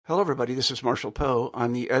Hello, everybody. This is Marshall Poe.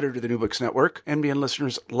 I'm the editor of the New Books Network. NBN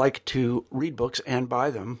listeners like to read books and buy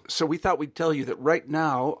them. So we thought we'd tell you that right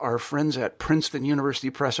now, our friends at Princeton University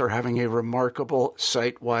Press are having a remarkable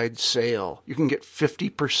site-wide sale. You can get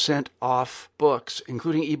 50% off books,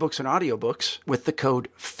 including ebooks and audiobooks, with the code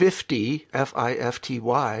 50,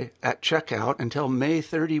 F-I-F-T-Y, at checkout until May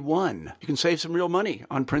 31. You can save some real money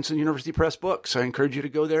on Princeton University Press books. I encourage you to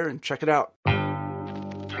go there and check it out.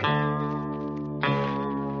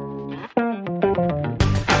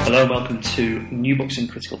 Hello and welcome to New Books in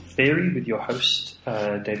Critical Theory with your host,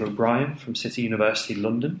 Dave O'Brien from City University,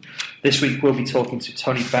 London. This week we'll be talking to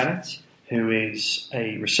Tony Bennett, who is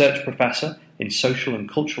a research professor in social and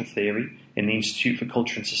cultural theory in the Institute for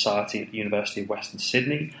Culture and Society at the University of Western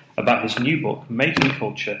Sydney, about his new book, Making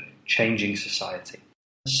Culture, Changing Society.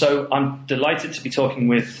 So I'm delighted to be talking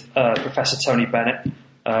with Professor Tony Bennett,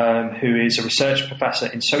 who is a research professor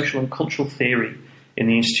in social and cultural theory in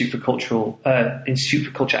the Institute for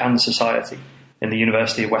Culture and Society in the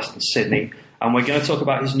University of Western Sydney. And we're going to talk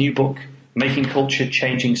about his new book, Making Culture,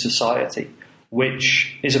 Changing Society,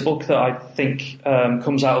 which is a book that I think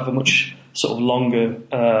comes out of a much sort of longer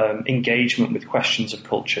engagement with questions of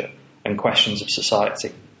culture and questions of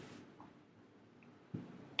society.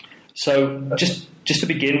 So just to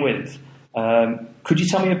begin with, could you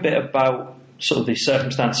tell me a bit about sort of the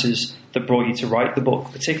circumstances that brought you to write the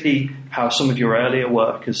book, particularly how some of your earlier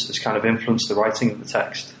work has kind of influenced the writing of the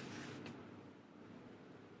text?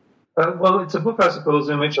 Well, it's a book, I suppose,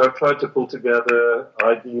 in which I've tried to pull together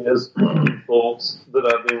ideas, thoughts that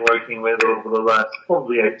I've been working with over the last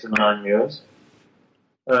probably 8 to 9 years.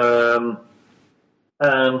 And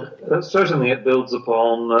certainly it builds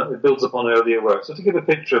upon earlier work. So to give a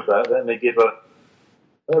picture of that, let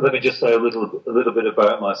me just say a little bit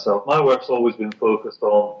about myself. My work's always been focused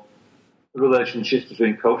on the relationships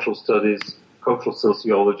between cultural studies, cultural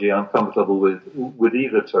sociology. I'm comfortable with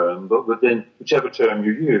either term, but within whichever term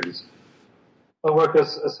you use. My work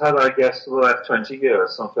has had, I guess, for the last 20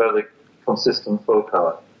 years, some fairly consistent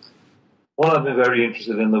foci. One, I've been very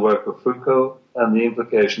interested in the work of Foucault and the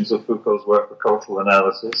implications of Foucault's work for cultural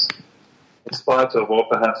analysis, in spite of, or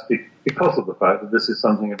perhaps because of the fact that this is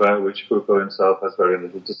something about which Foucault himself has very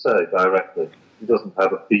little to say directly. He doesn't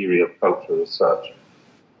have a theory of culture as such.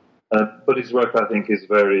 But his work, I think, is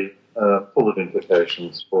very full of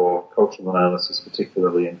implications for cultural analysis,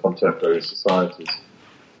 particularly in contemporary societies.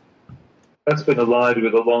 That's been allied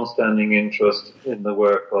with a long-standing interest in the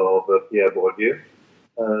work of Pierre Bourdieu.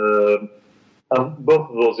 And both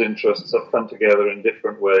of those interests have come together in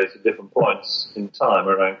different ways at different points in time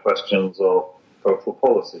around questions of cultural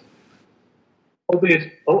policy,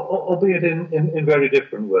 albeit in very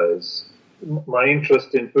different ways. My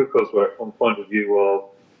interest in Foucault's work from the point of view of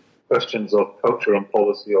questions of culture and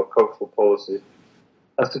policy or cultural policy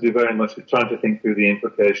has to do very much with trying to think through the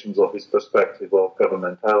implications of his perspective of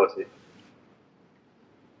governmentality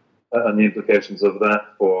and the implications of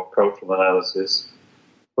that for cultural analysis.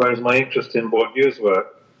 Whereas my interest in Bourdieu's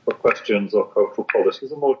work for questions of cultural policy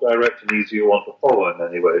is a more direct and easier one to follow in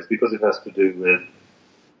many ways, because it has to do with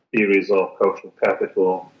theories of cultural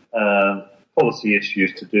capital and policy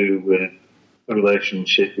issues to do with the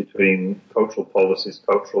relationship between cultural policies,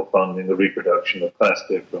 cultural funding, the reproduction of class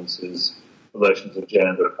differences, relations of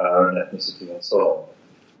gender, power and ethnicity, and so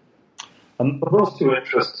on. Those two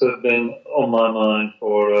interests have been on my mind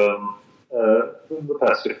for the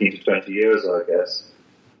past 15 to 20 years, I guess,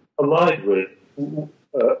 allied with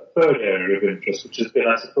a third area of interest, which has been,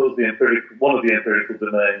 I suppose, one of the empirical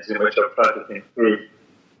domains in which I've tried to think through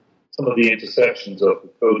some of the intersections of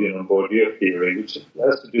Foucauldian and Bourdieu theory, which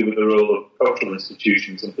has to do with the role of cultural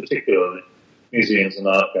institutions, and particularly museums and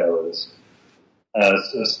art galleries,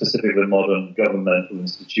 as specifically modern governmental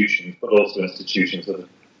institutions, but also institutions that are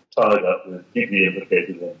tied up with, deeply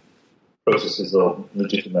implicated in processes of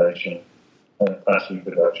legitimation, class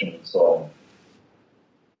reproduction, and so on.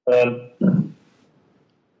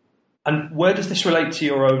 And where does this relate to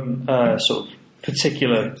your own sort of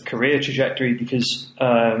particular career trajectory? Because,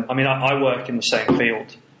 I work in the same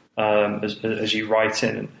field as you write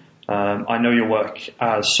in. I know your work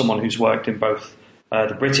as someone who's worked in both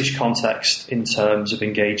the British context in terms of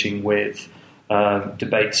engaging with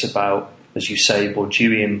debates about, as you say,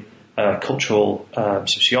 Bourdieuian cultural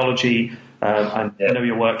sociology. And I know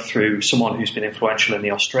your work through someone who's been influential in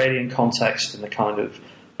the Australian context and the kind of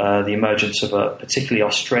the emergence of a particularly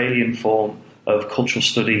Australian form of cultural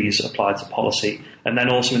studies applied to policy, and then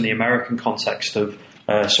also in the American context of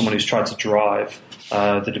someone who's tried to drive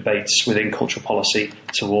the debates within cultural policy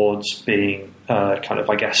towards being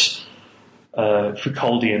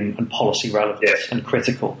Foucauldian and policy relevant and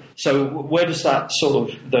critical. So where does that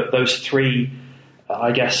sort of, those three,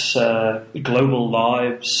 I guess, global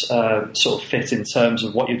lives sort of fit in terms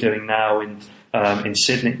of what you're doing now in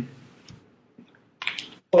Sydney?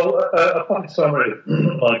 Well, upon summary of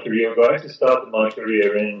my career, I actually started my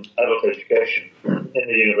career in adult education in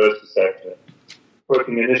the university sector,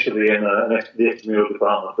 working initially in the extramural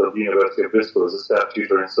department of the University of Bristol as a staff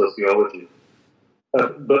tutor in sociology.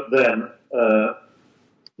 But then,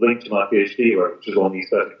 linked to my PhD work, which was on the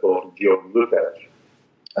aesthetic thought of Georg Lukács,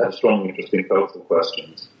 I had a strong interest in cultural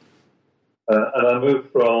questions. And I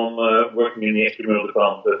moved from working in the extramural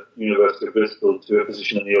department at the University of Bristol to a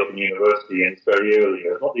position in the Open University in its very early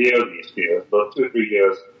years, not the earliest years, but 2 or 3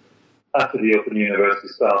 years after the Open University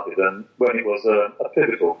started, and when it was a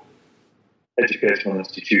pivotal educational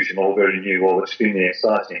institution, all very new, all extremely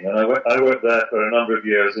exciting. And I worked there for a number of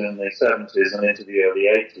years in the 70s and into the early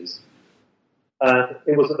 80s. And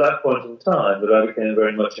it was at that point in time that I became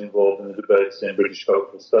very much involved in the debates in British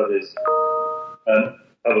cultural studies. And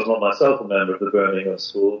I was not myself a member of the Birmingham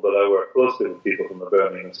School, but I worked closely with people from the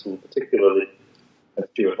Birmingham School, particularly as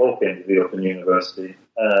Stuart Hall came to the Open University,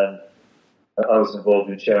 and I was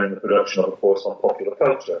involved in chairing the production of a course on popular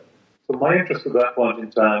culture. So my interest at that point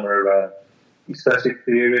in time were around aesthetic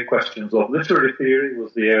theory, questions of literary theory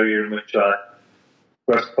was the area in which I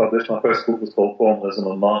first published. My first book was called Formalism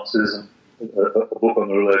and Marxism, a book on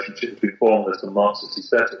the relationship between formalism and Marxist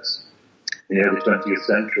aesthetics in the early 20th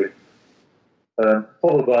century.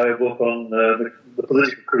 Followed by a book on the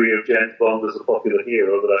political career of James Bond as a popular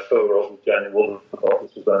hero that I co-wrote with Janet Wolcott,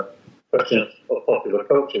 which was a question of popular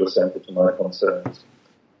culture was central to my concerns.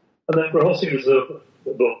 And then for a whole series of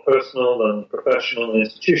both personal and professional and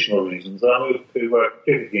institutional reasons, I moved to work at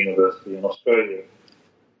Griffith University in Australia,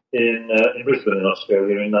 in Brisbane in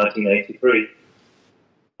Australia in 1983.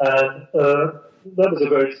 And that was a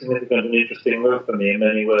very significant and interesting move for me in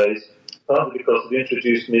many ways, partly because it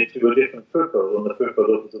introduced me to a different Foucault than the Foucault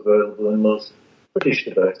that was available in most British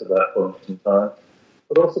debates at that point in time,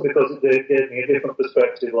 but also because it gave me a different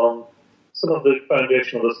perspective on some of the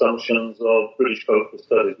foundational assumptions of British cultural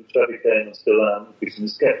studies, which I became and still am increasingly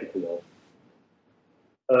sceptical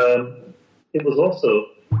of. It was also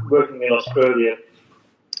working in Australia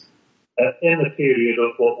in the period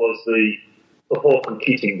of what was the Hawke and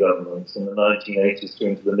Keating governments in the 1980s through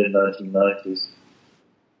into the mid-1990s.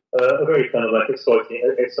 A very kind of like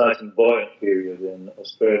exciting, buoyant period in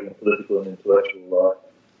Australian political and intellectual life.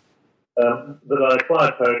 That I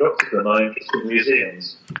applied paradoxically my interest in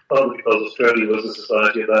museums, partly because Australia was a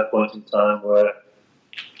society at that point in time where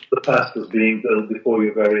the past was being built before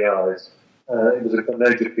your very eyes. It was a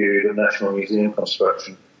major period of national museum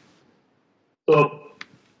construction. So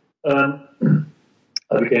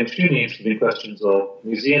I became extremely interested in questions of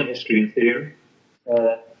museum history and theory.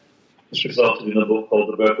 This resulted in a book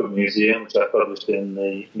called The Birth of a Museum, which I published in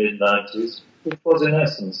the mid-90s, which was in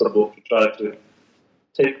essence a book to try to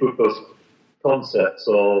take Foucault's concepts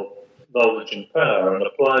of knowledge and power and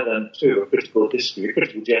apply them to a critical history, a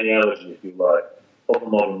critical genealogy, if you like, of the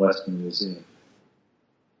modern Western Museum.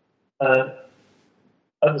 And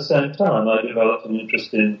at the same time, I developed an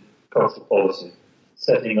interest in cultural policy,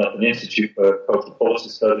 setting up an Institute for Cultural Policy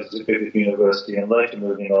Studies at Griffith University and later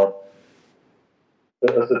moving on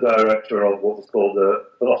as the director of what was called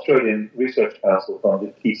an Australian Research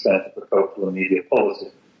Council-funded Key Centre for Cultural and Media Policy.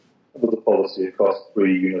 It was a policy across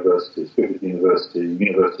 3 universities, Griffith University,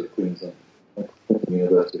 University of Queensland, and the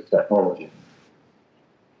University of Technology.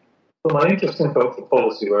 So my interest in cultural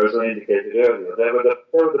policy were, as I indicated earlier, they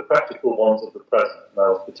were the practical ones of the present, and I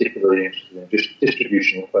was particularly interested in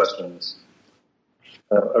distributional questions,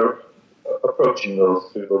 approaching those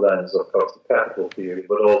through the lens of cultural capital theory,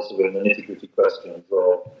 but also in the nitty-gritty questions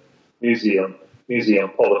of museum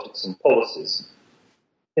politics and policies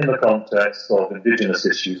in the context of indigenous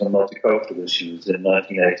issues and multicultural issues in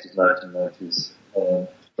 1980s, 1990s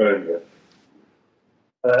Australia.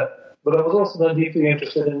 But I was also then deeply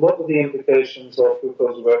interested in what were the implications of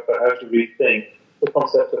Foucault's work for how to rethink the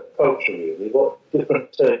concept of culture, really. What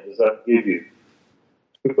different take does that give you?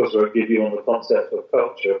 Foucault's work give you on the concept of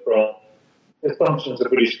culture from the functions of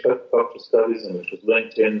British cultural studies, and which was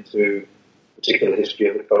linked into particular history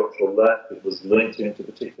of the cultural left. It was linked into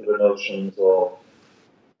particular notions of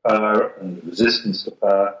power and resistance to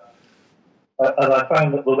power. And I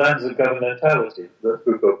found that the lens of governmentality that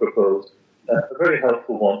Foucault proposed, a very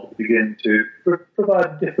helpful one to begin to provide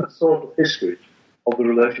a different sort of history of the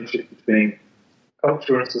relationship between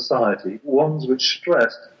culture and society, ones which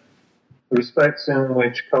stressed respects in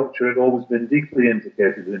which culture had always been deeply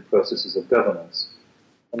implicated in processes of governance.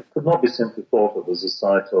 and could not be simply thought of as a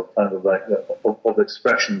site of kind of like of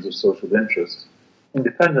expressions of social interest,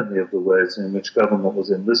 independently of the ways in which government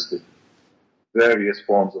was enlisted, various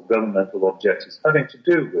forms of governmental objectives having to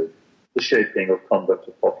do with the shaping of conduct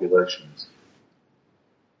of populations.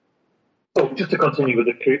 So just to continue with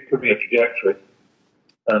the career trajectory,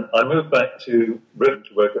 I moved back to Britain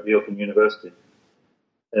to work at the Open University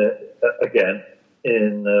again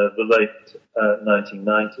in the late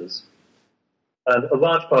 1990s. And a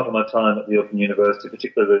large part of my time at the Open University,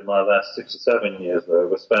 particularly in my last 6 or 7 years there,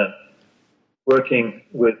 was spent working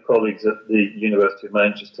with colleagues at the University of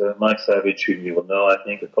Manchester. Mike Savage, whom you will know, I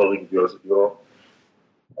think, a colleague of yours at York,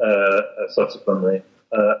 subsequently,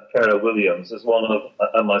 Carol Williams,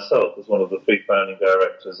 and myself as one of the 3 founding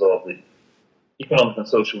directors of the Economic and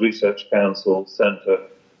Social Research Council Centre,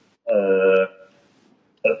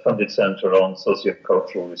 funded Centre on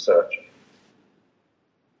Sociocultural Research.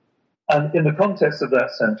 And in the context of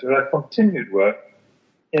that centre, I continued work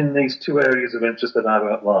in these 2 areas of interest that I've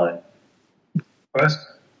outlined. First,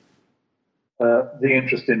 the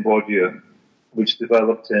interest in Bourdieu, which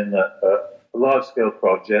developed in a large-scale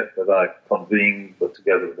project that I convened, put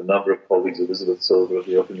together with a number of colleagues, Elizabeth Silver at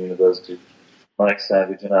the Open University, Mike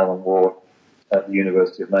Savage and Alan Ward at the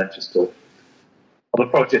University of Manchester, on a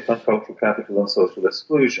project on cultural capital and social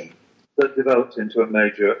exclusion that developed into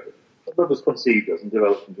that was conceived as and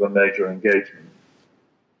developed into a major engagement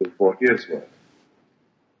with Bourdieu's work.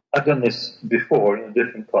 I've done this before in a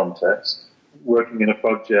different context, working in a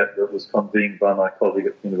project that was convened by my colleague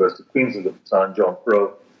at the University of Queensland at the time, John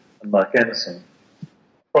Froh, and Mike Ennison, a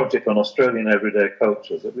project on Australian everyday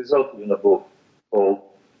cultures that resulted in a book called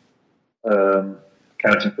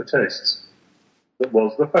Counting for Tastes. That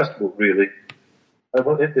was the first book, really. It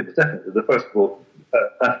was definitely the first book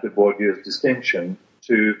after Bourdieu's distinction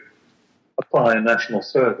to apply a national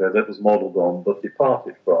survey that was modelled on but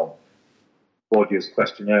departed from Bourdieu's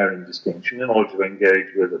questionnaire distinction in order to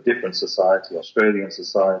engage with a different society, Australian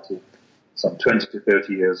society, some 20 to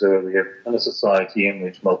 30 years earlier, and a society in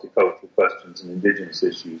which multicultural questions and indigenous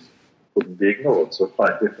issues couldn't be ignored, so a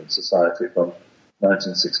quite different society from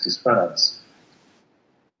 1960s France.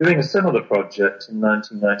 Doing a similar project in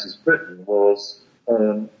 1990s Britain was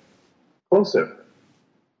closer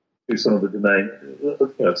to some of the domain,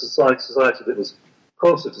 society that was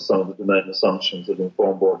closer to some of the domain assumptions that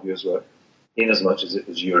informed Bourdieu's work, in as much as it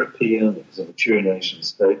was European, it was a mature nation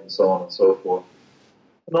state, and so on and so forth.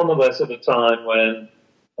 Nonetheless, at a time when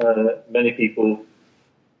many people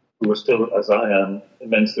who were still, as I am,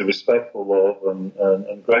 immensely respectful of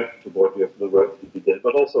and grateful to Bourdieu for the work that he did,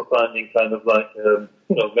 but also finding kind of like,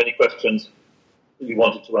 many questions you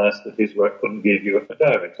wanted to ask that his work couldn't give you a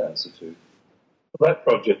direct answer to. That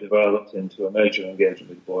project developed into a major engagement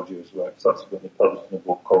with Bourdieu's work, subsequently published in a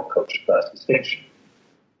book called Culture Past Distinction.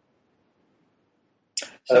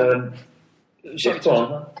 I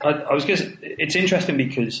was going to say, it's interesting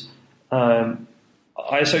because I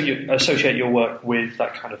associate your work with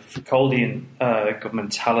that kind of Foucauldian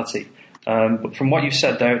governmentality. But from what you've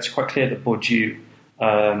said there, it's quite clear that Bourdieu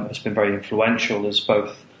has been very influential as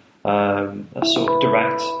both a sort of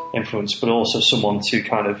direct influence, but also someone to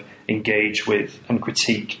kind of engage with and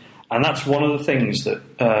critique. And that's one of the things that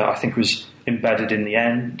I think was embedded in the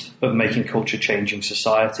end of Making Culture Changing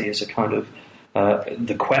Society as a kind of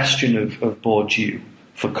the question of Bourdieu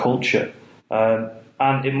for culture.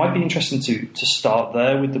 And it might be interesting to start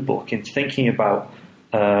there with the book in thinking about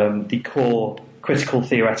the core critical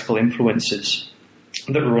theoretical influences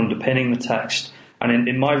that were underpinning the text. And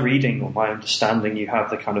in my reading or my understanding, you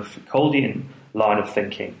have the kind of Foucauldian line of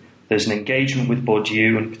thinking. There's an engagement with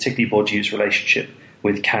Bourdieu, and particularly Bourdieu's relationship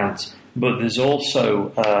with Kant. But there's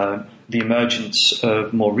also the emergence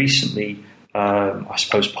of more recently, I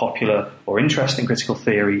suppose, popular or interesting critical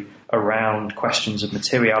theory around questions of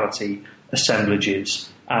materiality,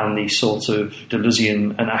 assemblages, and the sort of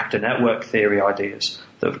Deleuzian and actor network theory ideas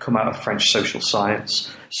that have come out of French social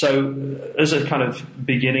science. So as a kind of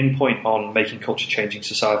beginning point on Making Culture Changing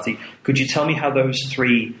Society, could you tell me how those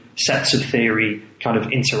 3 sets of theory kind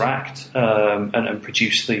of interact and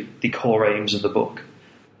produce the core aims of the book?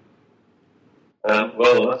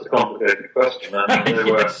 Well, that's a complicated question. I mean,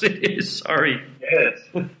 Yes, it is. Sorry. Yes.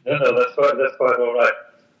 No, that's quite all right.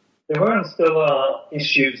 There were and still are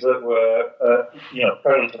issues that were,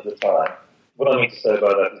 prevalent at the time. What I mean to say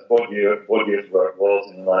about that is Bourdieu's work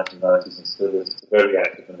was in the 1990s and still is a very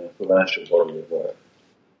active and influential body of work.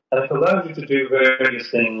 And it allows you to do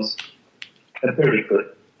various things empirically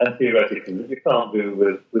and theoretically that you can't do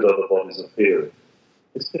with other bodies of theory.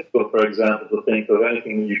 It's difficult, for example, to think of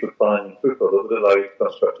anything that you could find in Foucault that would allow you to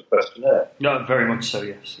construct a questionnaire. No, very much so,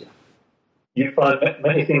 yes. Yeah. you find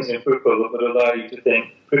many things in Foucault that would allow you to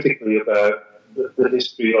think critically about the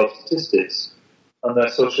history of statistics and their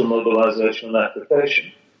social mobilization and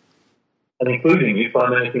application. And including, you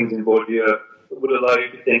find many things in Bourdieu that would allow you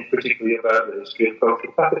to think critically about the history of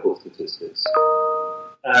cultural capital statistics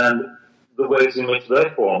and the ways in which they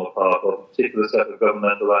form a part of a particular set of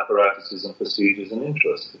governmental apparatuses and procedures and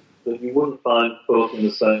interests that you wouldn't find thought in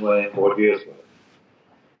the same way in Bourdieu's work.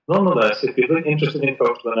 Nonetheless, if you're interested in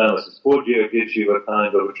cultural analysis, Bourdieu gives you a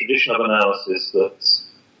kind of a tradition of analysis that's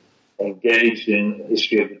engaged in the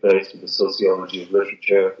history of debate with the sociology of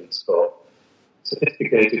literature. It's got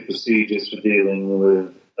sophisticated procedures for dealing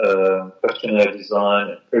with questionnaire design,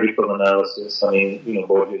 empirical analysis. I mean,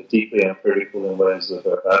 Bourdieu is deeply empirical in ways that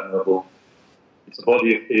are admirable. It's a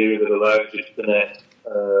body of theory that allows you to connect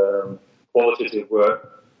qualitative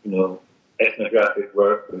work, ethnographic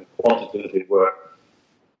work with quantitative work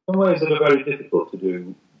in ways that are very difficult to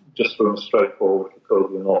do just from a straightforward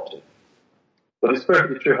Foucauldian optic. But it's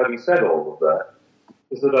perfectly true, having said all of that,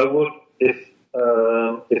 is that I would, if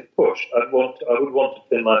pushed, I would want to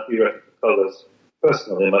pin my theoretical colours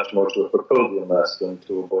personally much more to a Foucauldian mass than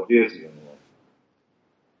to a Bourdieusian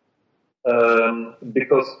one.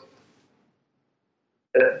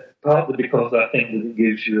 Partly because I think that it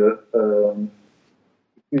gives you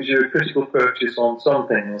a critical purchase on some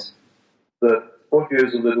things that Bourdieu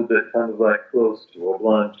is a little bit kind of like close to or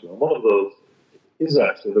blind to. And one of those is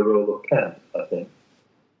actually the role of Kant, I think.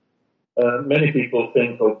 Many people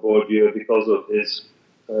think of Bourdieu because of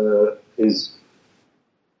his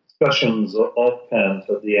discussions of Kant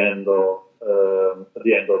at the end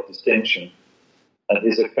of Distinction, and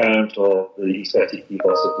his account of the aesthetic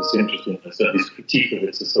ethos of disinterestedness and his critique of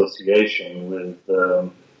its association with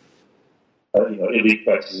elite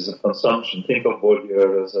practices of consumption. Think of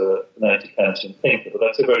Bourdieu as an anti-Kantian thinker, but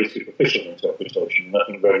that's a very superficial interpretation. I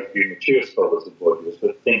think very few mature scholars of Bourdieu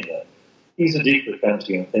would think that. He's a deeply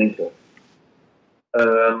Kantian thinker.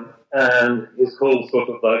 And his whole sort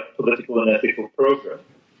of like political and ethical program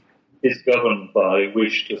is governed by a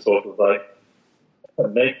wish to sort of like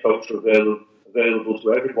make culture available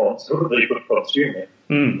to everyone so that they could consume it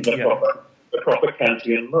in a proper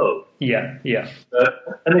Kantian mode. Yeah, yeah.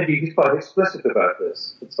 And he's quite explicit about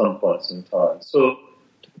this at some points in time. So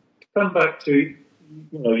to come back to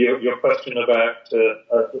your question about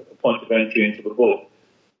the point of entry into the book,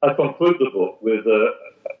 I conclude the book with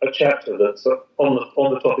a chapter that's on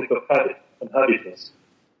the topic of habit and habitus.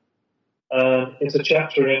 And it's a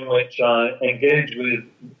chapter in which I engage with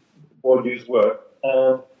Bourdieu's work,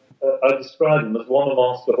 and I describe him as one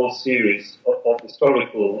amongst the whole series of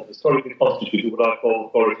historically constituted what I call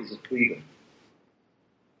authorities of freedom.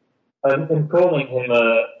 And in calling him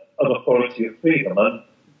an authority of freedom, and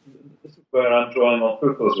this is where I'm drawing on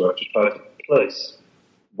Foucault's work to try to place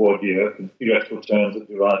Bourdieu in theoretical terms that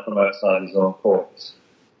derive from outside his own corpus.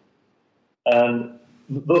 And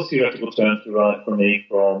those theoretical terms derive for me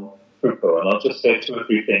from Foucault, and I'll just say two or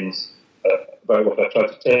three things about what I try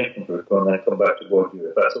to take from Foucault and then come back to Bourdieu,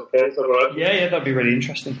 if that's okay. Is that all right? Yeah, that'd be really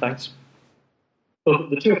interesting, thanks. So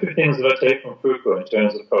the two or three things that I take from Foucault in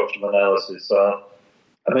terms of cultural analysis are,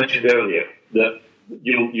 I mentioned earlier that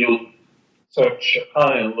you'll search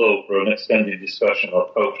high and low for an extended discussion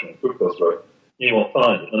of culture in Foucault's work. You won't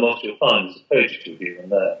find it. The most you'll find is a page or two here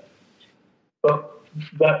and there. But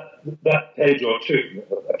that page or two,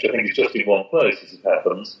 which I think is just in one place as it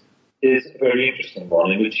happens, is a very interesting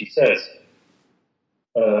one in which he says,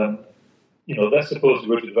 let's suppose we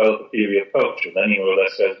were to develop a theory of culture. Then he more or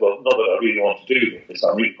less says, well, not that I really want to do this,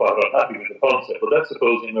 I'm really quite unhappy with the concept, but let's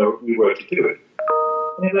suppose we were to do it.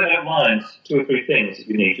 And he then outlines two or three things that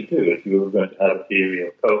you need to do if you were going to have a theory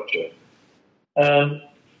of culture. And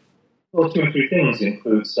those two or three things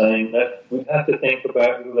include saying that we have to think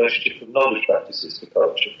about the relationship of knowledge practices to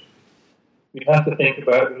culture. We have to think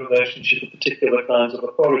about the relationship of particular kinds of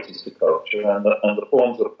authorities to culture and the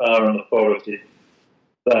forms of power and authority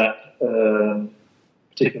that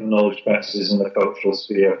particular knowledge practices in the cultural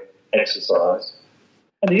sphere exercise.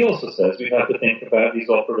 And he also says we have to think about these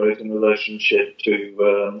operate in relationship to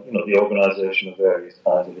the organisation of various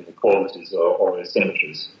kinds of inequalities or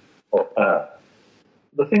asymmetries of power.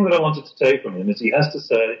 The thing that I wanted to take from him is he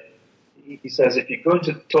says if you're going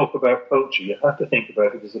to talk about culture, you have to think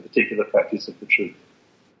about it as a particular practice of the truth.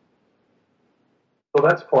 So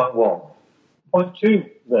that's point one. Point two,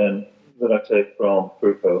 then, that I take from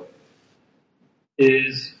Foucault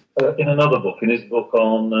is in another book, in his book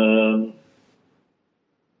on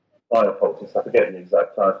biopolitics. I forget the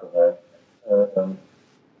exact title now.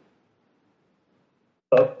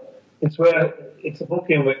 But it's a book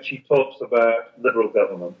in which he talks about liberal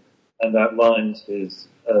government and outlines his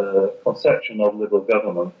conception of liberal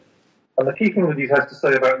government. And the key thing that he has to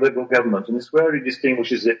say about liberal government, and it's where he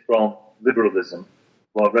distinguishes it from liberalism,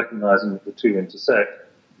 while recognising that the two intersect,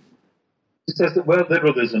 he says that where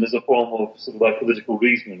liberalism is a form of sort of like political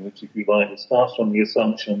reasoning, which, if you like, it starts from the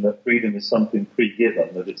assumption that freedom is something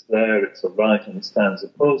pre-given, that it's there, it's a right, and it stands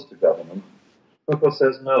opposed to government. Foucault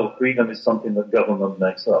says, no, freedom is something that government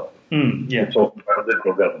makes up. We're talking about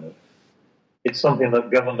liberal government. It's something that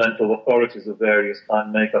governmental authorities of various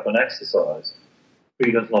kinds make up and exercise.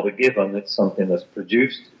 Freedom's not a given, it's something that's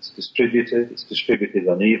produced, it's distributed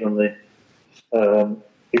unevenly.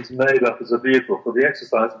 It's made up as a vehicle for the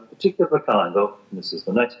exercise of a particular kind of, and this is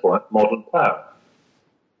the next point, modern power.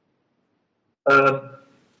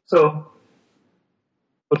 So,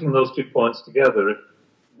 putting those 2 points together,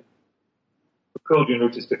 the code you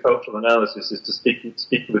notice to cultural analysis is to speak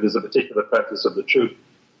of it as a particular practice of the truth.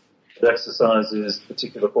 It exercises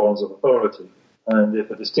particular forms of authority. And if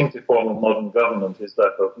a distinctive form of modern government is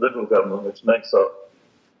that of liberal government, which makes up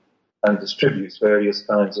and distributes various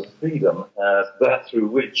kinds of freedom as that through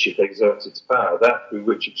which it exerts its power, that through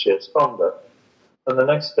which it shapes conduct, then the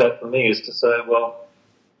next step for me is to say, well,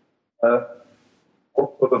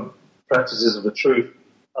 what the practices of the truth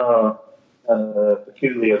are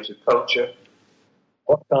peculiar to culture?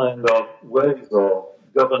 What kind of ways of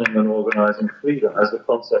governing and organising freedom has the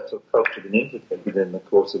concept of culture been implicated in the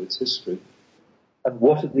course of its history? And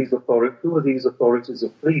what are who are these authorities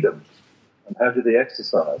of freedom? And how do they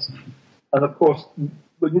exercise? And of course,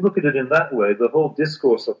 when you look at it in that way, the whole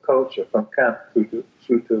discourse of culture from Kant through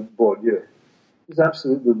to Bourdieu is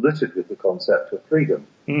absolutely littered with the concept of freedom.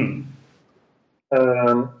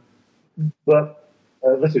 But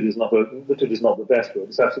littered is not the best word.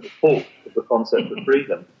 It's absolutely full of the concept of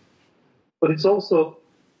freedom. But it's also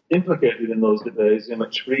implicated in those debates in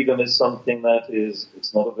which freedom is something that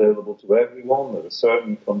it's not available to everyone. There are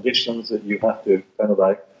certain conditions that you have to kind of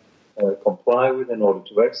like comply with in order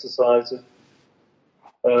to exercise it.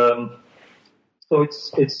 So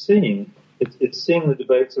it's seeing the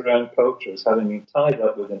debates around culture as having been tied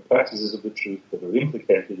up within practices of the truth that are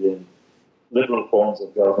implicated in liberal forms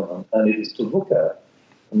of government, and it is to look at,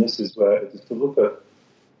 and this is where it is to look at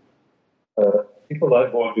people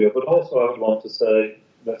like Bourdieu, but also I would want to say,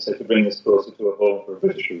 let's say, to bring this closer to a home for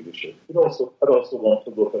British readership, I'd also want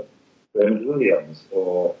to look at Raymond Williams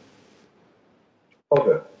or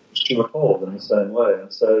Hogarth, Stuart Hall in the same way,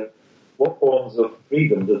 and say, what forms of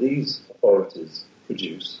freedom do these authorities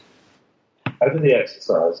produce? How do they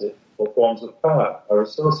exercise it? What forms of power are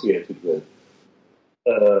associated with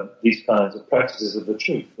these kinds of practices of the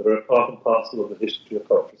truth that are a part and parcel of the history of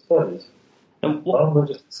cultural studies? Rather than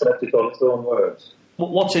just accept it on its own words.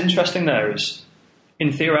 What's interesting there is,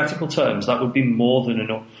 in theoretical terms, that would be more than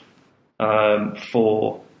enough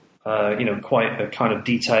for quite a kind of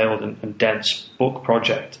detailed and dense book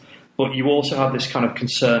project. But you also have this kind of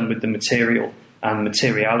concern with the material and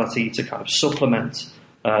materiality to kind of supplement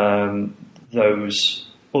those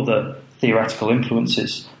other theoretical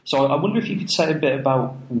influences. So I wonder if you could say a bit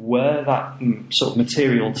about where that sort of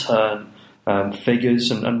material turn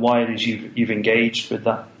figures and why it is you've engaged with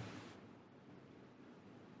that.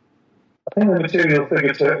 I think the material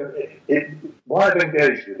figure turn, why I've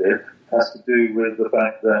engaged with it has to do with the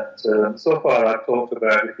fact that so far I've talked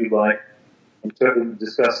about, if you like, in terms of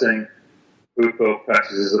discussing Foucault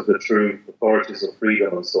practices of the truth, authorities of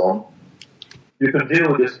freedom, and so on. You can deal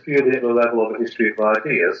with this purely at the level of a history of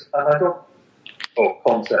ideas, or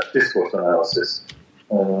concept discourse analysis,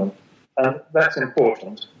 and that's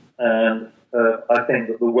important. And I think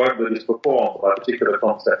that the work that is performed by particular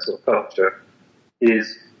concepts of culture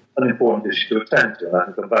is an important issue to attend to, and I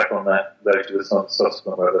can come back on that later with some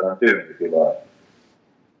subsequent work that I'm doing, if you like.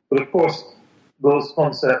 But of course, those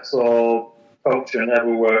concepts of culture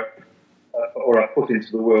never work or are put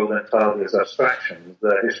into the world entirely as abstractions.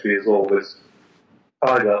 Their history is always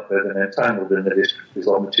tied up with and entangled in the histories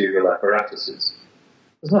of material apparatuses.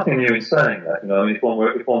 There's nothing new in saying that. I mean, if one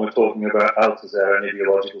were talking about Althusser and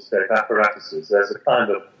ideological state apparatuses, there's a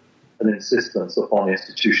kind of an insistence upon the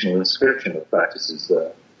institutional inscription of practices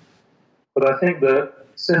there. But I think that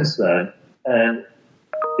since then, and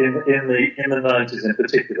in the 90s in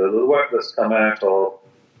particular, the work that's come out of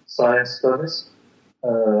science studies,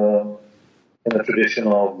 in the tradition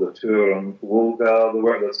of Latour and Woolgar, the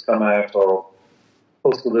work that's come out of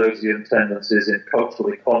post-Deleuzian tendencies in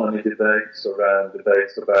cultural economy debates, around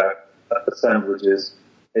debates about assemblages,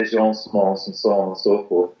 agencements, and so on and so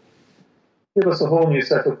forth, give us a whole new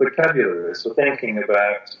set of vocabularies for thinking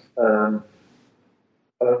about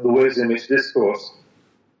the ways in which discourse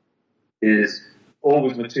is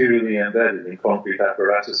always materially embedded in concrete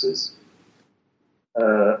apparatuses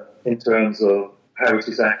in terms of how it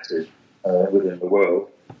is acted within the world.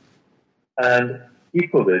 And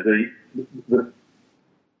equally,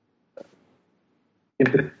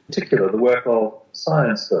 in particular, the work of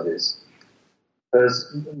science studies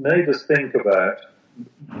has made us think about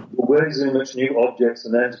the ways in which new objects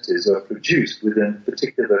and entities are produced within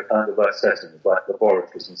particular kind of settings, like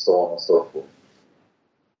laboratories and so on and so forth.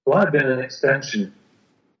 So I've been an extension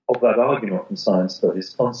of that argument from science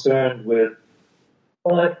studies, concerned with,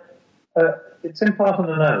 it's in part an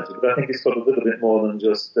analogy, but I think it's got a little bit more than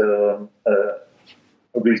just a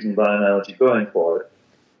reason by analogy going for it.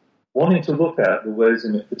 Wanting to look at the ways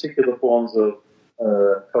in which particular forms of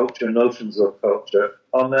culture, notions of culture,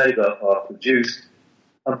 are made up, are produced,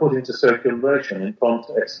 and put into circulation in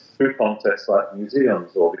context, through contexts like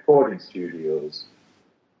museums or recording studios,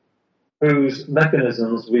 whose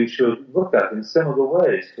mechanisms we should look at in similar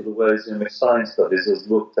ways to the ways in which science studies has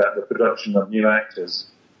looked at the production of new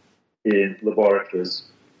actors in laboratories,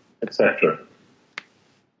 etc.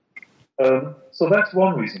 So that's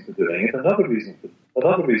one reason for doing it. Another reason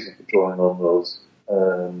for drawing on those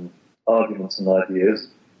arguments and ideas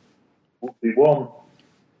would be, one,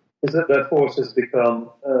 is that their force has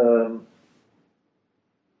become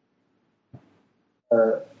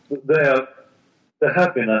there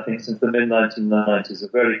have been, I think, since the mid-1990s, a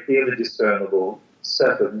very clearly discernible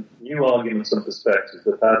set of new arguments and perspectives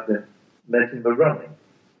that have been making the running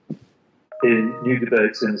in new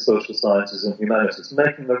debates in the social sciences and humanities,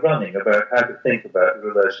 making the running about how to think about the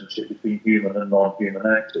relationship between human and non-human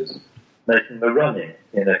actors, making the running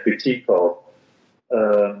in a critique of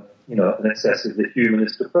an excessively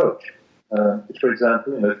humanist approach. For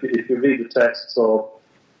example, if you read the texts of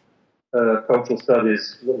cultural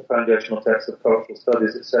studies, the foundational texts of cultural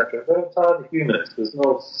studies, etc., they're entirely humanist. There's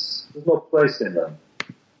no place in them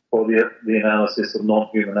for the analysis of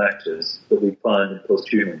non-human actors that we find in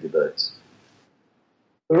post-human debates.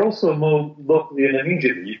 They're also more locally and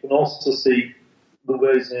immediately. You can also see the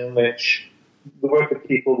ways in which the work of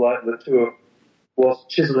people like Latour was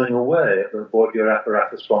chiseling away at the Bourdieu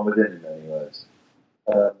apparatus from within in many ways.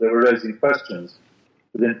 They were raising questions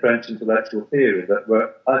within French intellectual theory that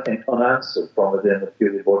were, I think, unanswered from within the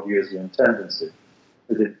purely Bourdieusian tendency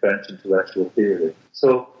within French intellectual theory.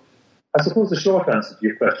 So I suppose the short answer to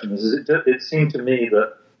your question is it seemed to me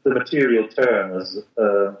that the material term, as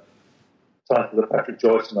title that Patrick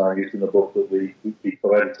Joyce and I used in the book that we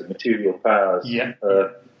co-edited, Material Powers,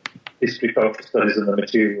 History, Cultural Studies and the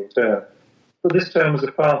Material Term. But this term was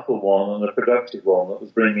a powerful one and a productive one that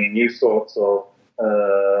was bringing new sorts of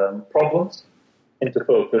problems into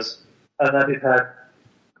focus, and that it had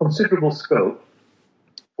considerable scope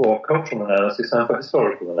for cultural analysis and for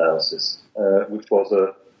historical analysis, which was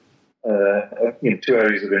two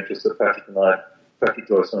areas of interest that Patrick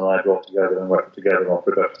Joyce and I brought together and worked together on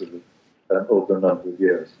productively over a number of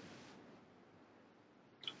years.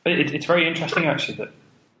 It's very interesting, actually,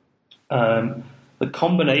 that the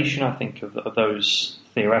combination, I think, of those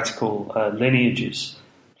theoretical lineages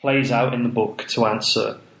plays out in the book to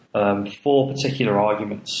answer four particular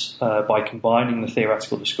arguments by combining the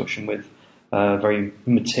theoretical discussion with very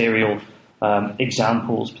material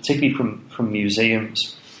examples, particularly from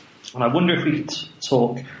museums. And I wonder if we could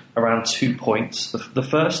talk around 2 points. The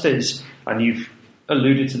first is, and you've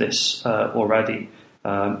alluded to this already,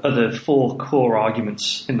 are the four core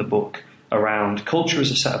arguments in the book around culture as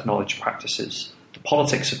a set of knowledge practices, the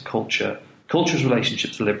politics of culture, culture's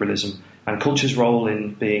relationship to liberalism, and culture's role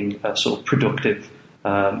in being sort of productive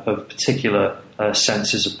of particular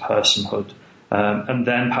senses of personhood, and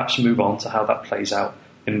then perhaps move on to how that plays out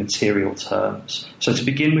in material terms. So to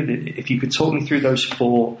begin with, if you could talk me through those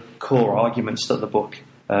four core arguments that the book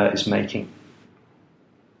is making.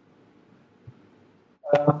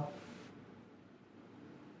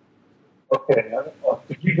 Okay.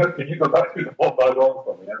 Can you go back through the one by one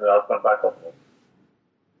for me, and then I'll come back on it.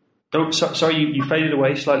 Oh, sorry, you faded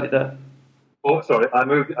away slightly there. Oh, sorry, I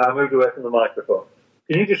moved away from the microphone.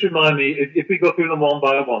 Can you just remind me, if we go through them one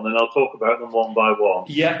by one, then I'll talk about them one by one?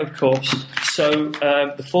 Yeah, of course. So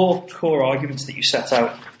the four core arguments that you set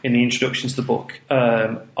out in the introduction to the book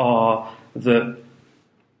are that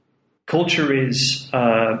culture is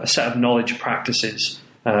a set of knowledge practices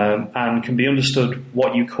and can be understood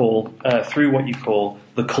through what you call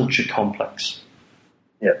the culture complex.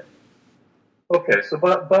 Yeah. Okay, so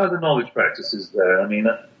by the knowledge practices there, I mean,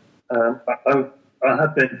 I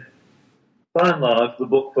have been, by and large, the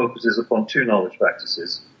book focuses upon two knowledge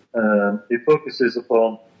practices. It focuses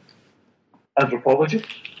upon anthropology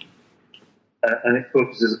and it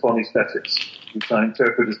focuses upon aesthetics. which I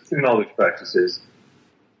interpret as two knowledge practices,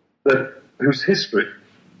 whose history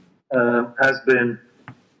has been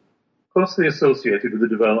closely associated with the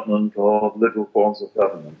development of liberal forms of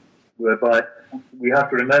government, whereby we have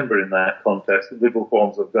to remember in that context that liberal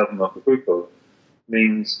forms of government for Foucault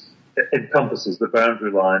encompasses the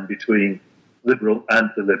boundary line between liberal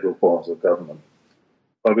and illiberal forms of government.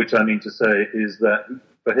 By which I mean to say is that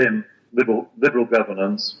for him, liberal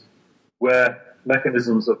governance, where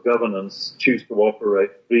mechanisms of governance choose to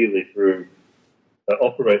operate freely through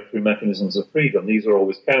mechanisms of freedom, these are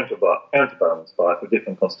always counterbalanced by, for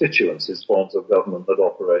different constituencies, forms of government that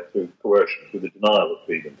operate through coercion, through the denial of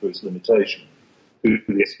freedom, through its limitation, through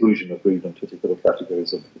the exclusion of freedom to particular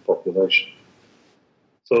categories of the population.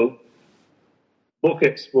 So, the book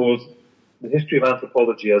explores the history of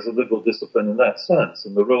anthropology as a liberal discipline in that sense,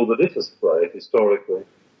 and the role that it has played historically,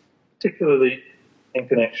 particularly in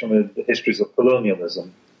connection with the histories of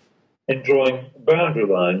colonialism, in drawing boundary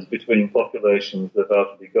lines between populations that are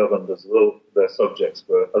to be governed as though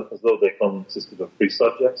they consisted of free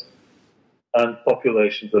subjects, and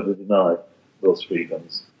populations that are denied those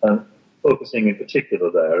freedoms, and focusing in particular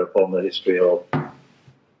there upon the history of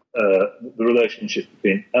the relationship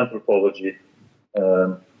between anthropology,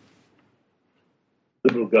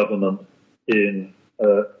 liberal government in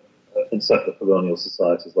settler colonial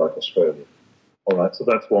societies like Australia. All right, so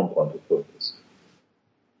that's one point of focus.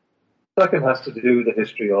 Second has to do with the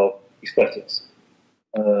history of aesthetics.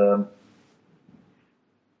 I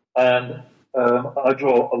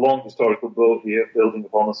draw a long historical bow here, building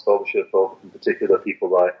upon the scholarship of, in particular, people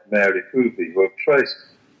like Mary Kuby, who have traced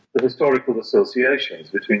the historical associations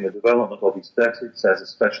between the development of aesthetics as a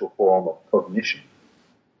special form of cognition,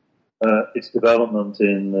 its development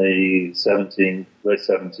in the late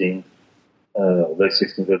 16th,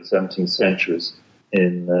 early 17th centuries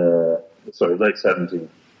late 17th,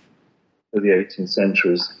 early 18th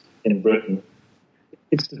centuries in Britain,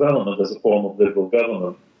 its development as a form of liberal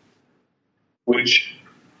government, which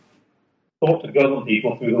sought to govern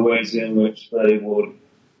people through the ways in which they would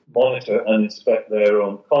monitor and inspect their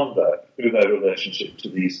own conduct through their relationship to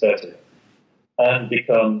the aesthetic, and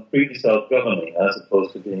become freely self-governing as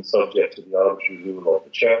opposed to being subject to the arbitrary rule of the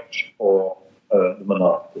church or the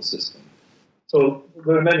monarchical system. So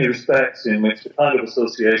there are many respects in which the kind of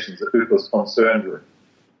associations that Foucault's concerned with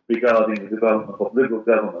regarding the development of liberal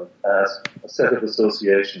government as a set of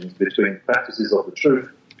associations between practices of the truth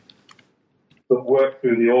that work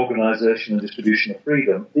through the organisation and distribution of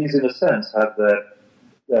freedom, these in a sense have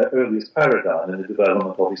their earliest paradigm in the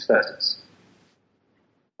development of aesthetics.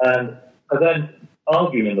 And I then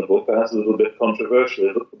argue in the book, perhaps a little bit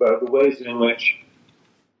controversially, about the ways in which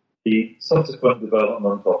the subsequent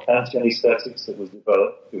development of Kantian aesthetics that was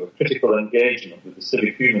developed through a critical engagement with the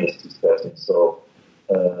civic humanist aesthetics that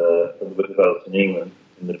were developed in England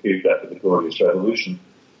in the period after the Glorious Revolution,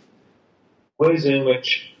 ways in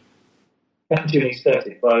which Kantian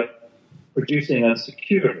aesthetic, by producing and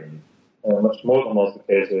securing, much more than was the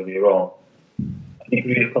case earlier on, a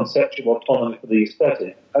degree of conceptual autonomy for the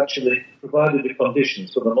aesthetic, actually provided the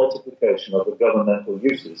conditions for the multiplication of the governmental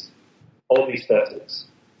uses of aesthetics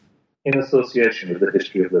in association with the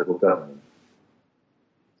history of liberal government.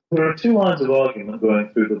 There are two lines of argument going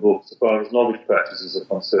through the book so far as knowledge practices are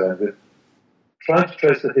concerned, with trying to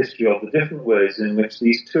trace the history of the different ways in which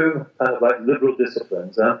these two kind of like liberal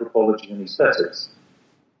disciplines, anthropology and aesthetics,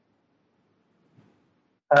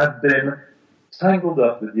 have been tangled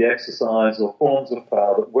up with the exercise of forms of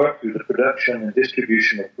power that work through the production and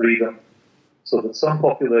distribution of freedom, so that some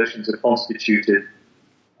populations are constituted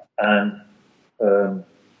and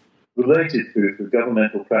related to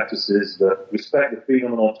governmental practices that respect the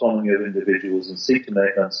freedom and autonomy of individuals and seek to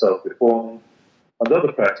make them self-reforming, and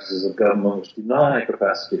other practices of government which deny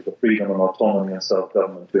capacity for freedom and autonomy and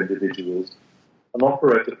self-government to individuals and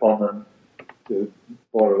operate upon them, to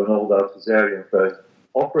borrow an old Althuserian phrase,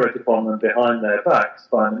 operate upon them behind their backs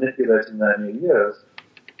by manipulating their milieux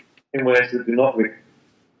in ways that do not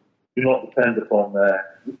depend upon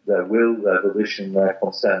their will, their volition, their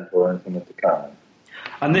consent, or anything of the kind.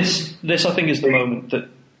 And this I think, is the moment that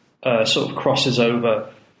sort of crosses over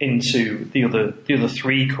into the other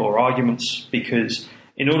three core arguments, because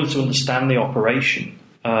in order to understand the operation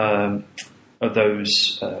of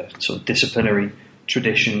those sort of disciplinary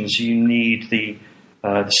traditions, you need the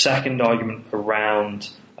second argument around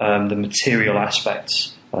the material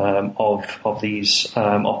aspects of these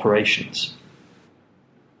operations.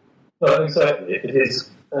 Well, exactly.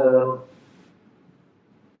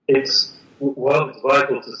 It's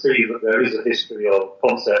vital to see that there is a history of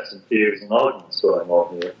concepts and theories and arguments going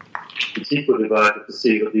on here. It's equally vital to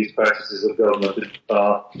see that these practices of government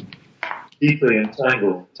are deeply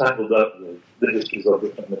tangled up with the histories of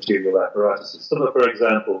different material apparatuses. So, for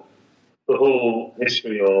example, the whole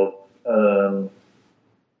history of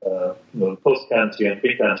post-Kantian,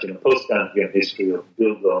 pre-Kantian, and post-Kantian history of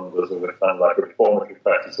Bildung was a kind of like a reformatory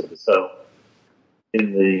practice of the self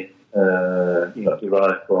in the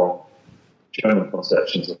derived from German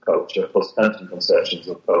conceptions of culture, post-Kantian conceptions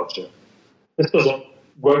of culture. This doesn't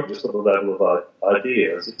work just at the level of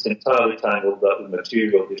ideas. It's entirely tangled up with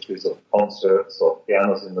material histories of concerts, or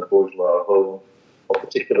pianos in the bourgeois home, or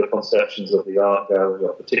particular conceptions of the art gallery,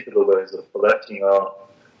 or particular ways of collecting art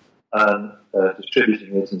and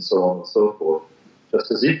distributing it, and so on and so forth.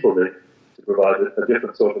 Just as equally, to provide a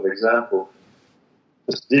different sort of example,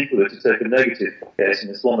 just as equally to take a negative case,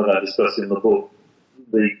 and it's one that I discuss in the book,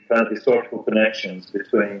 the kind of historical connections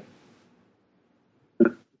between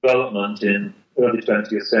the development in early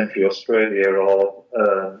 20th century Australia of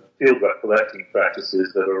fieldwork collecting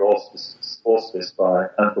practices that are auspiced by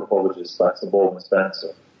anthropologists like Sir Baldwin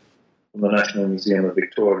Spencer from the National Museum of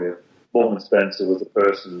Victoria. Baldwin Spencer was a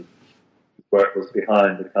person whose work was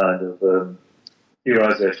behind the kind of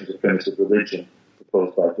theorizations of primitive religion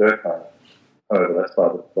proposed by Durkheim. However, that's by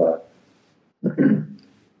the by.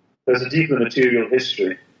 There's a deeper material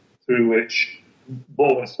history through which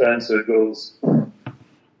Baldwin Spencer goes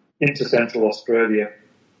into Central Australia,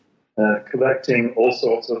 collecting all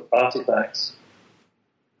sorts of artifacts,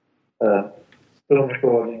 film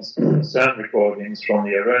recordings, sound recordings from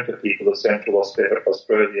the Arunta people of Central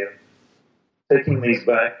Australia, taking these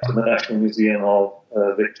back to the National Museum of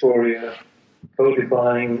Victoria,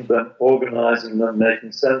 codifying them, organizing them,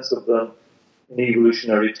 making sense of them in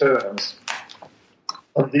evolutionary terms.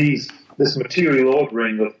 And this material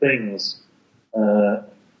ordering of things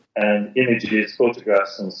and images,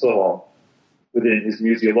 photographs, and so on within his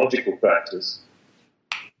museological practice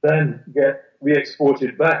then get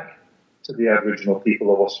re-exported back to the Aboriginal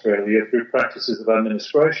people of Australia through practices of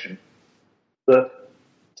administration that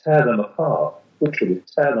tear them apart, literally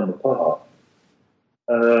tear them apart.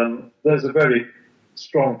 There's a very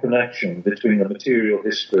strong connection between the material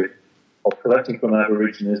history of collecting from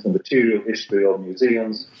Aborigines, the material history of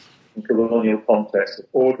museums in colonial context of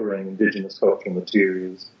ordering indigenous cultural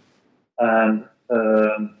materials, and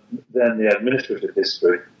then the administrative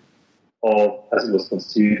history of, as it was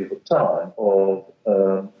conceived at the time, of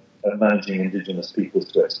managing indigenous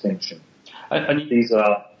peoples to extinction. And these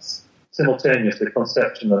are simultaneously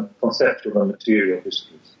conceptual and material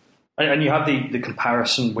histories. And you have the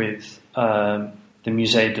comparison with the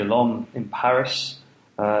Musée de l'Homme in Paris,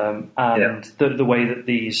 and the way that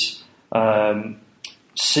these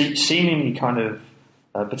seemingly kind of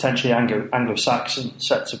potentially Anglo-Saxon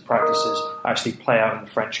sets of practices actually play out in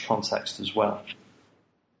the French context as well.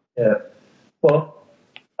 Yeah. Well,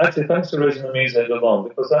 actually, thanks for raising the Musée de l'Homme,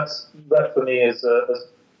 because that for me has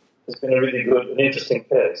been a really good and interesting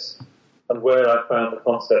case, and where I found the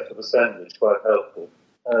concept of assemblage quite helpful.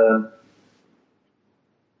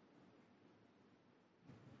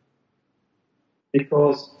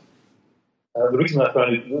 Because the reason I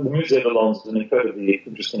found it, the Musée de l'Homme is an incredibly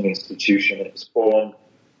interesting institution. It was formed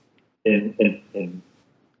in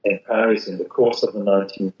Paris in the course of the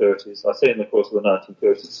 1930s. I say in the course of the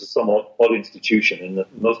 1930s, it's a somewhat odd institution in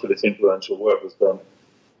that most of its influential work was done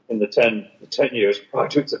in the 10 years prior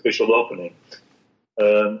to its official opening.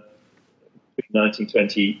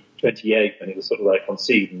 1928, when it was sort of like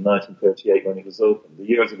conceived, and 1938 when it was opened. The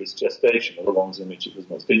years of its gestation are the ones in which it was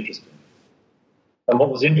most interesting. And what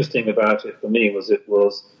was interesting about it for me was it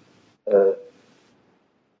was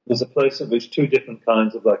a place at which two different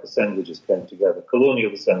kinds of like assemblages came together: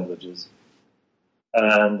 colonial assemblages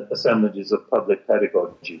and assemblages of public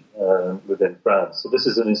pedagogy within France. So this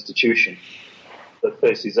is an institution that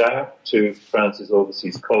faces out to France's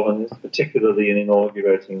overseas colonies, particularly in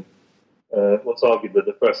inaugurating what's arguably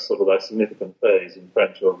the first sort of like significant phase in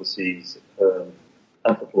French overseas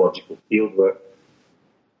anthropological fieldwork,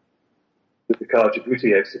 with the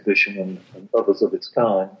Kajabouti exhibition and others of its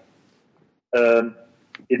kind.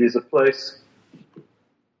 It is a place,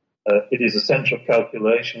 it is a central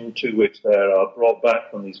calculation to which there are brought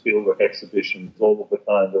back from these fieldwork exhibitions all of the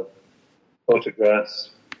kind of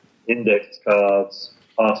photographs, index cards,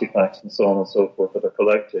 artifacts, and so on and so forth that are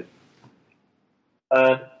collected.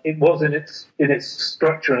 And it was in its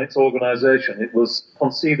structure and its organization, it was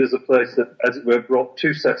conceived as a place that, as it were, brought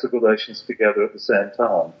two sets of relations together at the same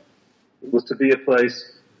time. It was to be a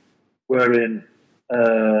place wherein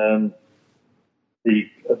the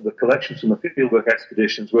collections from the fieldwork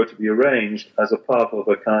expeditions were to be arranged as a part of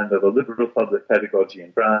a kind of a liberal public pedagogy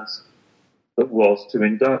in France that was to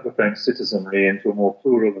induct the French citizenry into a more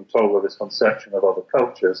plural and tolerant conception of other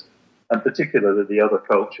cultures, and particularly the other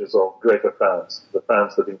cultures of Greater France, the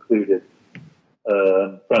France that included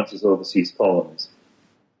France's overseas colonies.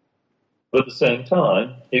 But at the same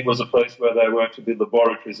time, it was a place where there were to be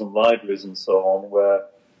laboratories and libraries and so on, where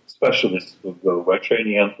specialists would go, where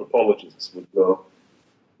training anthropologists would go,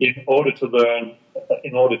 in order to learn,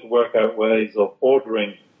 in order to work out ways of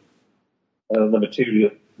ordering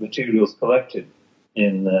the materials collected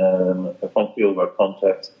in from fieldwork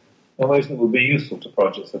context in ways that would be useful to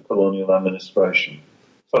projects of colonial administration.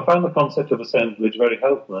 So I found the concept of assemblage very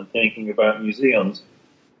helpful in thinking about museums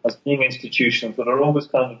as being institutions that are always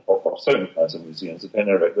kind of, or certain kinds of museums at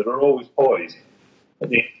any rate, that are always poised at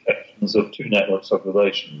the intersections of two networks of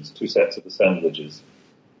relations, two sets of assemblages,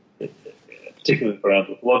 particularly for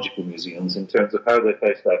anthropological museums, in terms of how they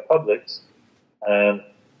face their publics and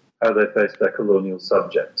how they face their colonial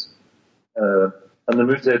subjects. And the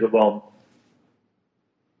Musée de l'Homme,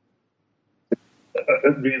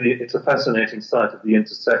 really, it's a fascinating site at the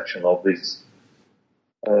intersection of these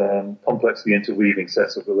complexly interweaving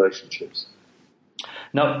sets of relationships.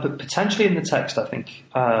 Now, but potentially in the text, I think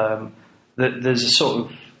that there's a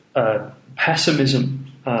sort of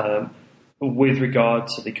pessimism with regard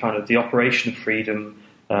to the kind of the operation of freedom,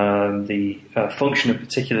 the function of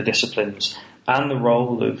particular disciplines, and the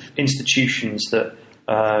role of institutions that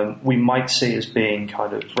we might see as being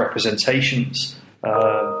kind of representations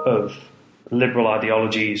of liberal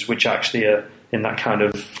ideologies, which actually are, in that kind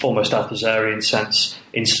of almost Althusserian sense,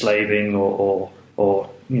 enslaving or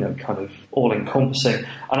kind of all-encompassing.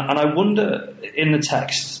 And I wonder, in the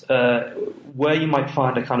text, where you might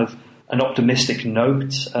find a kind of an optimistic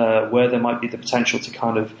note, where there might be the potential to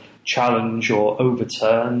kind of challenge or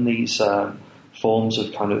overturn these forms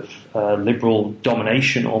of kind of liberal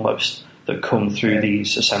domination almost that come through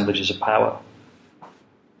these assemblages of power.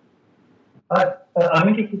 I'm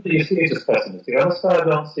interested that you see it as pessimistic. I must say I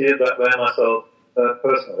don't see it that way myself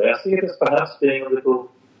personally. I see it as perhaps being a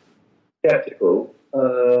little sceptical,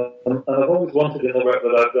 and I've always wanted in the work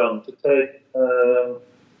that I've done to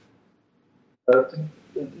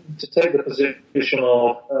take the position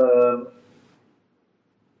of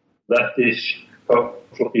leftish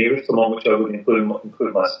cultural theorists, among which I would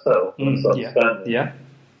include myself. Yeah.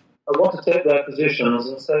 I want to take their positions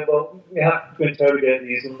and say, well, we have to interrogate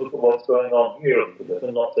these and look at what's going on here a little bit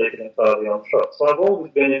and not take it entirely on trust. So I've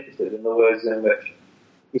always been interested in the ways in which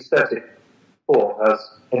aesthetic form has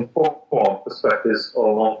informed perspectives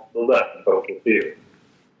along the left in cultural theory.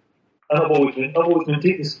 And I've always been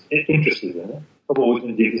deeply interested in it. I've always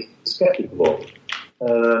been deeply skeptical of it.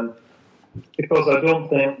 Because I don't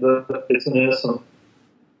think that it's an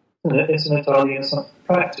entirely innocent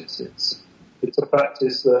practice. It's a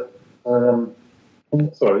practice that,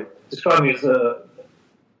 describing it as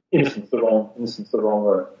innocence the wrong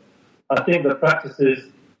word. I think that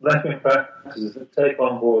left-wing practices that take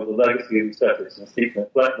on board the legacy of aesthetics and seek to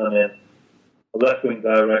inflect them in a left-wing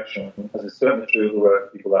direction, as is certainly true of the work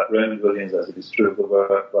of people like Raymond Williams, as it is true of the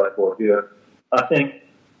work like Bourdieu. I think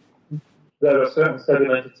there are certain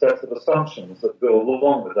sedimented sets of assumptions that go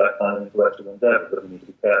along with that kind of intellectual endeavour that we need to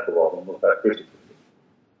be careful of and look at critically.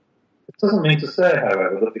 It doesn't mean to say,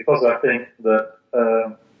 however, that because I think that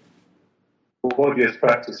Bourdieu's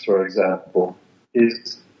practice, for example,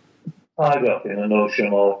 is tied up in a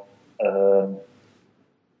notion of,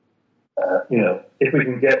 if we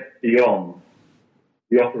can get beyond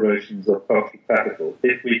the operations of cultural capital,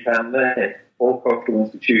 if we can make all cultural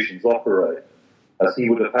institutions operate as he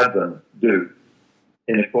would have had them do,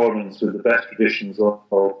 in accordance with the best traditions of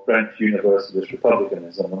French universalist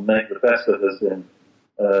republicanism, and make the best that has been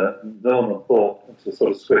known and thought to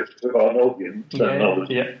sort of switch to Arnoldian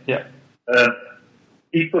terminology.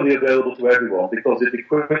 Equally available to everyone, because it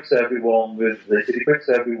equips everyone with the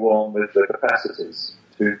capacities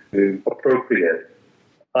to appropriate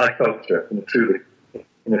high culture in a truly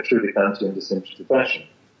Kantian disinterested fashion.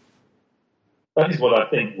 That is what I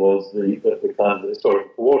think was the kind of historical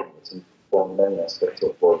coordinates in many aspects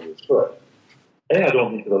of Bourdieu's work. A, I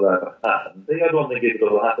don't think it will ever happen. B, I don't think it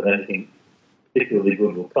will happen anything particularly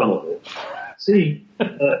good will come of it. C,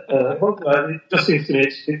 it just seems to me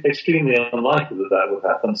extremely unlikely that would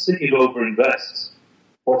happen. C, it overinvests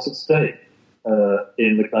what's at stake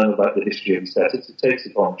in the kind of like the history of aesthetics. It takes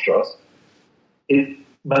it on trust. It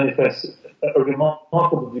manifests a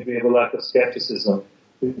remarkable degree of a lack of skepticism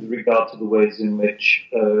with regard to the ways in which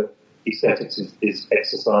aesthetics is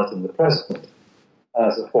exercised in the present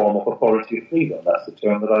as a form of authority of freedom. That's the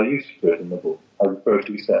term that I use for it in the book. I refer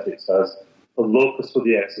to aesthetics as a locus for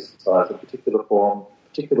the exercise of a particular form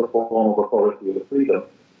of authority or freedom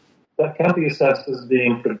that can be assessed as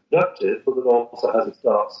being productive, but that also has its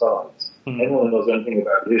dark sides. Anyone who knows anything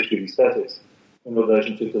about the history of aesthetics in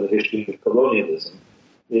relationship to the history of colonialism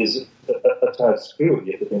is a tad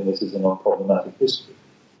screwy if you think this is an unproblematic history.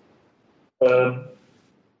 But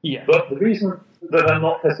the reason that I'm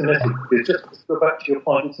not pessimistic is just to go back to your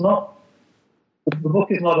point. It's not. The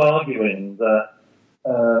book is not arguing that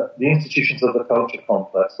the institutions of the culture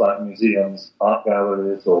complex, like museums, art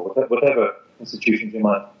galleries, or whatever institutions you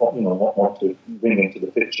might want to bring into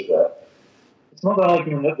the picture there. It's not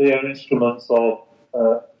arguing that they are instruments of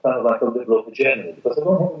kind of like a liberal hegemony, because I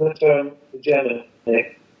don't think the term hegemony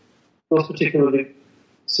goes particularly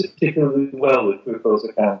well with Foucault's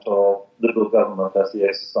account of liberal government as the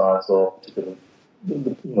exercise of particular,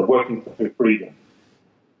 working for freedom.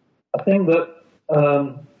 I think that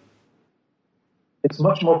it's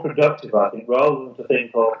much more productive, I think, rather than to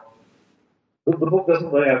think of the book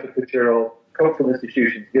doesn't lay out a picture of cultural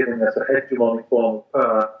institutions giving us a hegemonic form of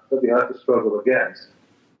power that we have to struggle against.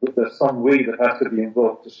 But there's some we that has to be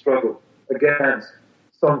involved to struggle against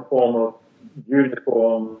some form of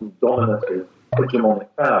uniform, dominative, hegemonic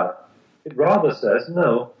power. It rather says,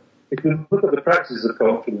 no, if you look at the practices of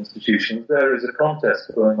cultural institutions, there is a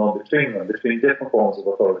contest going on between them, between different forms of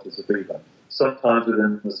authorities of freedom, sometimes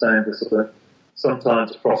within the same discipline,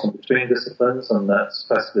 sometimes across and between disciplines, and that's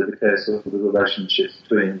especially the case of the relationships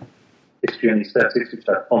between history and aesthetics, which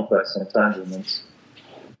have complex entanglements.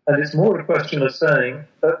 And it's more a question of saying,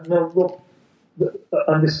 no, look,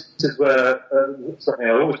 and this is where something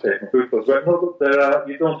I always take from Foucault's work, no, look,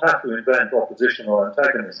 you don't have to invent opposition or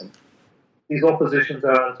antagonism. These oppositions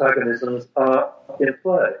or antagonisms are in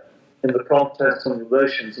play in the contests and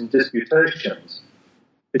relations and disputations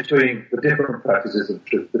between the different practices of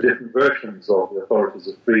truth, the different versions of the authorities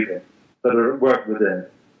of freedom that are at work within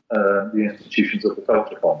the institutions of the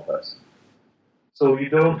culture complex. So you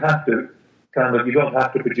don't have to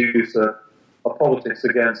produce a politics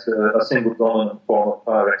against a single dominant form of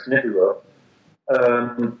power ex nihilo.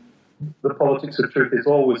 The politics of truth is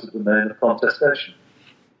always a domain of contestation,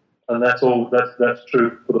 and that's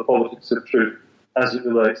true for the politics of truth as it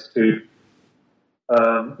relates to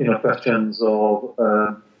questions of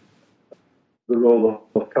the role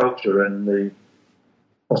of culture in the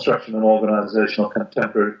construction and organisation of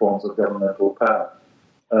contemporary forms of governmental power.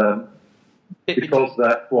 Because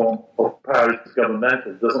that form of power is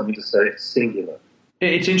governmental doesn't mean to say it's singular.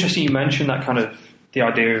 It's interesting you mentioned that kind of the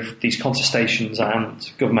idea of these contestations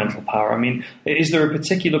and governmental power. I mean, is there a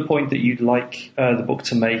particular point that you'd like the book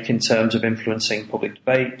to make in terms of influencing public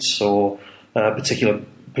debates or particular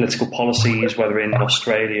political policies, whether in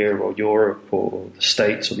Australia or Europe or the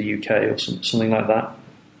States or the UK or something like that?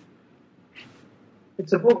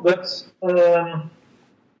 It's a book that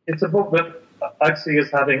I see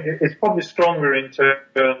as having, it's probably stronger in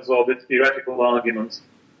terms of its theoretical arguments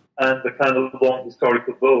and the kind of long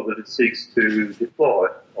historical bow that it seeks to deploy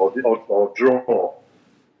or draw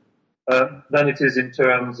than it is in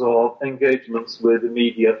terms of engagements with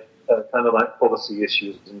immediate kind of like policy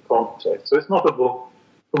issues and context. So it's not a book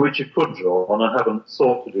from which you could draw, and I haven't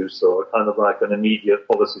sought to do so, kind of like an immediate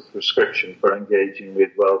policy prescription for engaging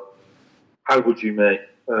with, well, how would you make,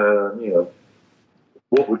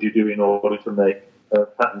 what would you do in order to make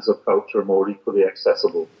patterns of culture more equally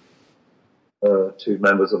accessible to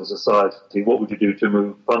members of a society? What would you do to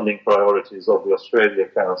move funding priorities of the Australia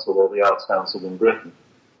Council or the Arts Council in Britain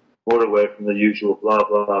more away from the usual blah,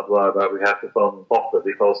 blah, blah about we have to fund opera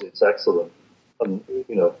because it's excellent? And,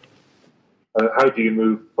 how do you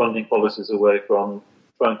move funding policies away from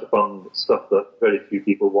trying to fund stuff that very few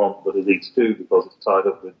people want but elites do because it's tied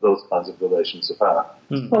up with those kinds of relations of power?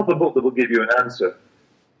 It's not the book that will give you an answer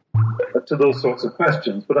to those sorts of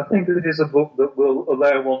questions, but I think that it is a book that will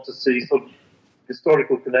allow one to see sort of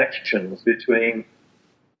historical connections between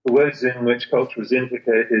the ways in which culture is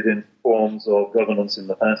implicated in forms of governance in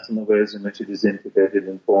the past and the ways in which it is implicated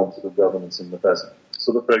in forms of governance in the present.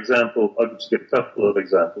 So that, for example, I'll just give a couple of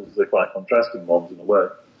examples. They're quite contrasting ones in a way.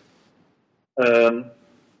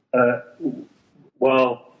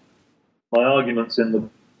 While my arguments in the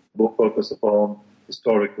book focus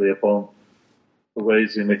historically upon the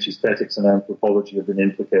ways in which aesthetics and anthropology have been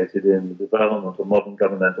implicated in the development of modern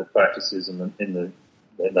governmental practices in the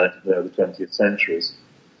early 20th centuries,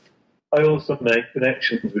 I also make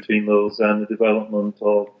connections between those and the development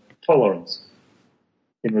of tolerance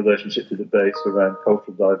in relationship to debates around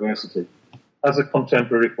cultural diversity as a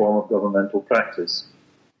contemporary form of governmental practice.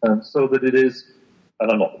 And so that it is,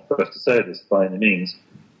 and I'm not the first to say this by any means,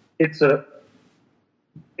 it's a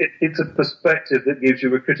perspective that gives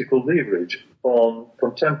you a critical leverage on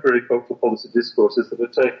contemporary cultural policy discourses that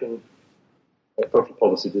are taking cultural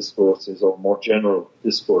policy discourses or more general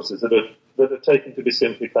discourses that that are taken to be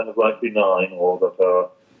simply kind of like benign, or that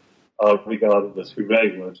are regarded as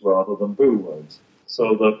hooray words rather than boo words.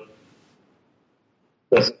 So that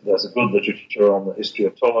there's a good literature on the history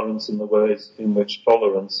of tolerance and the ways in which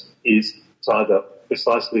tolerance is tied up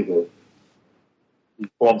precisely with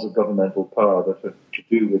forms of governmental power that have to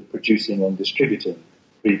do with producing and distributing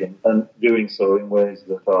freedom, and doing so in ways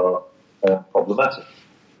that are problematic.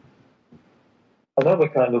 Another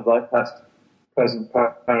kind of like past-present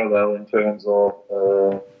parallel in terms of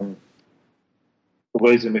the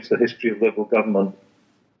ways in which the history of liberal government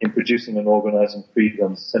in producing and organising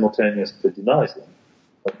freedoms simultaneously denies them,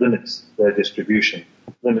 limits their distribution,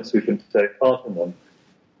 limits who can take part in them,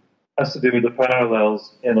 has to do with the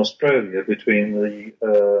parallels in Australia between the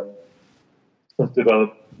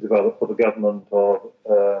developed for the government of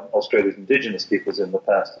Australia's indigenous peoples in the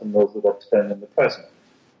past and those that obtain in the present.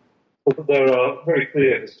 But there are very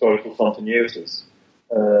clear historical continuities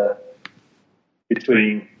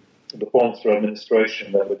between the forms for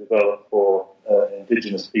administration that were developed for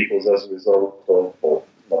indigenous peoples as a result of, or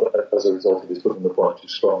not as a result of this, putting the point too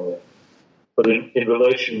strongly, but in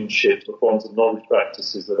relationship to the forms of knowledge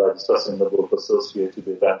practices that I discuss in the book associated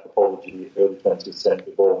with anthropology, early 20th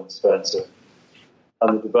century, Baldwin Spencer,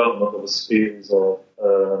 and the development of a series of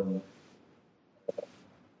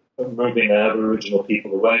moving Aboriginal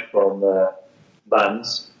people away from their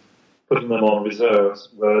lands, putting them on reserves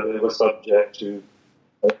where they were subject to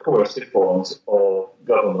coercive forms of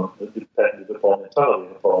government that depended entirely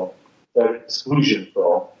upon their exclusion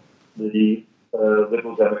from the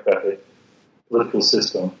liberal democratic political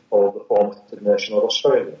system of the formative nation of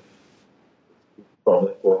Australia from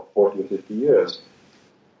it for 40 or 50 years.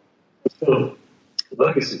 But still, the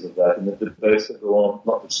legacies of that and the debates that go on,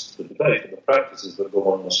 not just the debate, but the practices that go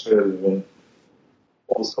on in Australia in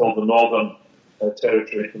what was called the Northern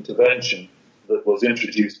Territory Intervention that was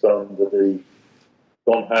introduced under the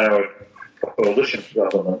John Howard coalition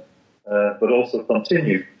government, but also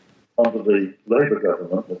continued under the Labour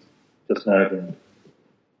government that's just now been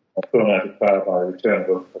thrown out of power by the return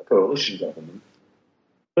of a coalition government.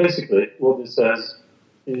 Basically, what this says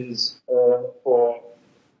is for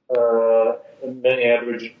many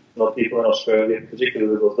Aboriginal people in Australia,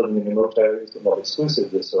 particularly those living in remote areas, but not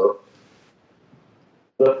exclusively so,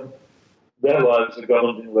 that their lives are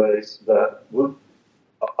governed in ways that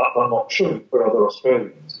are not true for other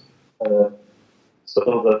Australians. So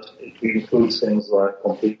that it includes things like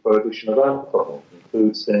complete prohibition of alcohol, it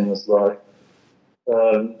includes things like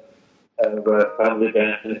where family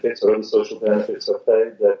benefits or other social benefits are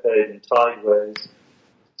paid, they're paid in tied ways,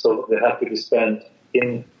 so that they have to be spent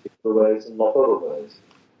in particular ways and not other ways.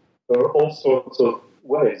 There are all sorts of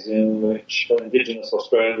ways in which Indigenous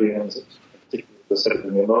Australians, particularly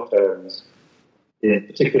in remote areas, in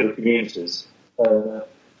particular communities,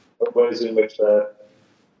 ways in which their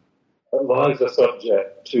lives are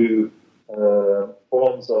subject to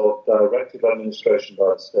forms of directive administration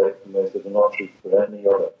by the state in ways that are not true for any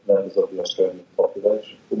other members of the Australian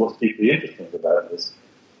population. But what's deeply interesting about this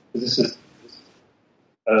is this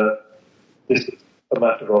is a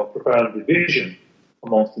matter of profound division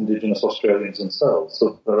amongst Indigenous Australians themselves.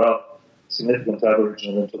 So there are significant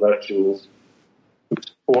Aboriginal intellectuals who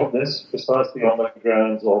support this precisely on the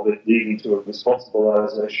grounds of it leading to a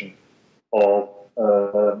responsibilisation of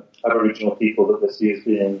Aboriginal people that they see as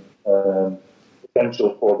being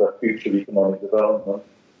essential for their future economic development,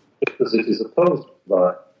 because it is opposed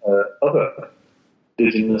by other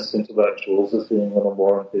Indigenous intellectuals as being an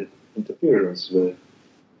unwarranted interference with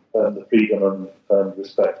the freedom and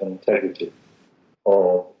respect and integrity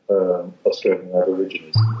of Australian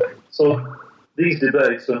Aborigines. So these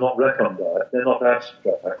debates are not recondite, they're not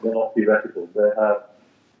abstract, they're not theoretical, they have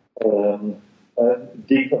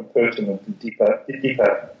deep and pertinent, deep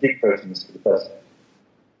pertinence to the present.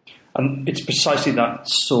 And it's precisely that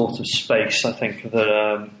sort of space, I think,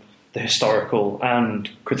 that the historical and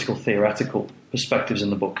critical theoretical perspectives in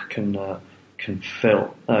the book can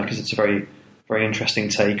fill, because it's a very, very interesting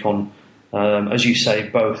take on, as you say,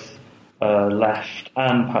 both left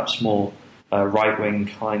and perhaps more right-wing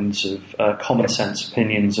kinds of common sense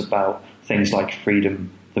opinions about things like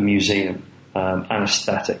freedom, the museum, and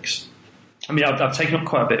aesthetics. I mean, I've taken up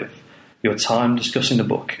quite a bit of your time discussing the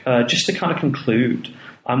book. Just to kind of conclude,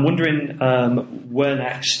 I'm wondering where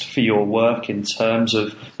next for your work in terms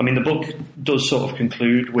of, I mean, the book does sort of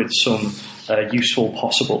conclude with some useful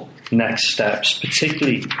possible next steps,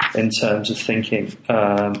 particularly in terms of thinking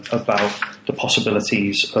about the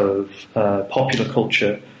possibilities of popular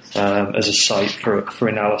culture as a site for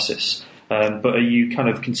analysis. But are you kind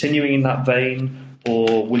of continuing in that vein,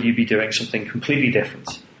 or will you be doing something completely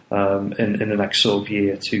different in the next sort of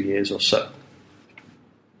year, 2 years or so?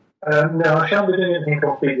 No, I shan't be doing anything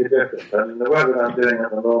completely different. I mean, the work that I'm doing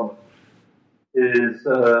at the moment is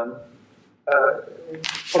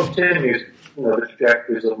continues, the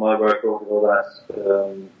trajectories of my work over the last,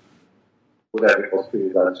 whatever it was,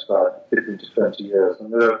 period I described, 15 to 20 years.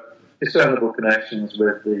 And there are discernible connections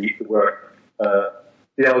with the work,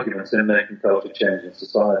 the arguments in making culture change in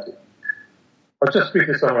society. I'll just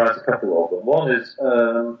briefly summarize a couple of them. One is,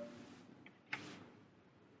 I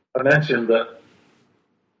mentioned that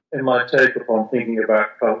in my take upon thinking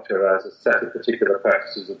about culture as a set of particular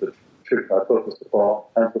practices of the truth, I focused upon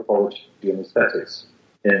anthropology and aesthetics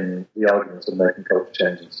in the arguments of making culture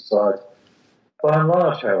change in society. By and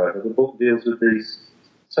large, however, the book deals with these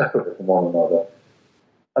separately from one another,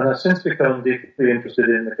 and I've since become deeply interested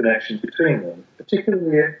in the connection between them,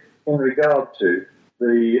 particularly in regard to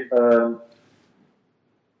the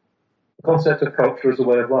concept of culture as a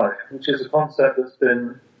way of life, which is a concept that's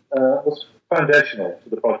been was foundational to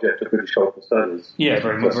the project of British Cultural Studies. Yeah,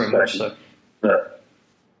 very much so.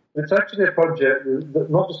 It's actually a project that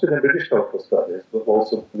not just within British Cultural Studies, but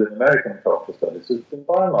also within American Cultural Studies, has been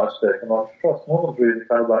by and large taken on trust. No one's really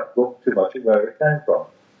kind of looked too much at where it came from.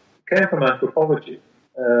 It came from anthropology.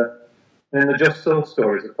 In the Just So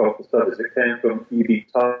stories of cultural studies, it came from E.B.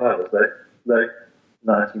 Tyler's late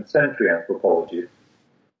 19th century anthropology.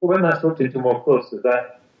 But when that's looked into more closely,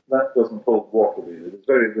 that doesn't hold water really. There's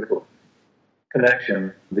very little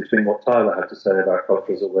connection between what Tyler had to say about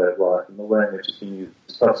culture as a way of life and the way in which it's been used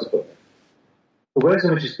subsequently. The ways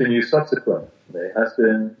in which it's been used subsequently has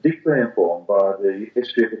been deeply informed by the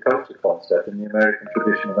history of the culture concept in the American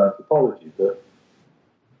tradition of anthropology that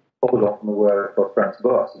followed on from the work of Franz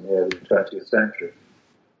Boas in the early 20th century,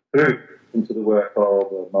 through into the work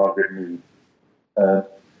of Margaret Mead. And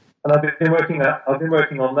I've been working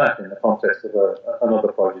on that in the context of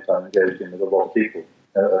another project I'm engaged in with a lot of people,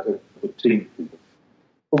 a team of people.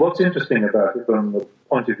 But what's interesting about it from the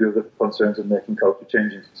point of view of the concerns of making culture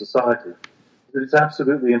change in society is that it's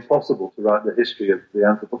absolutely impossible to write the history of the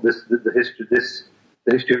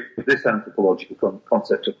history of this anthropological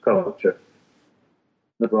concept of culture,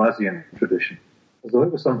 the Boasian tradition, as though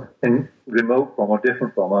it was something remote from or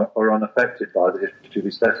different from or unaffected by the history of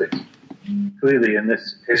aesthetics. Clearly, in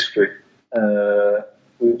this history,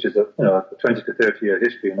 which is a 20 to 30 year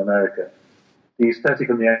history in America, the aesthetic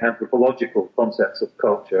and the anthropological concepts of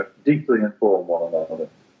culture deeply inform one another.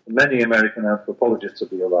 And many American anthropologists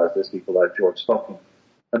have realized this, people like George Stocking,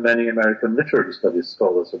 and many American literary studies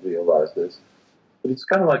scholars have realized this. But it's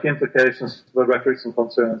kind of like implications for rhetorics and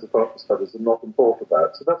concerns of cultural studies that not been thought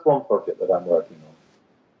about. So that's one project that I'm working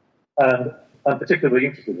on. And I'm particularly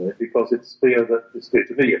interested in it because it's clear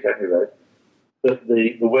to me at any rate, that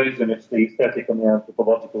the ways in which the aesthetic and the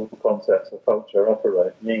anthropological concepts of culture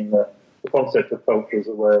operate mean that the concept of culture as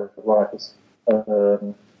a way of life is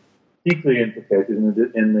deeply implicated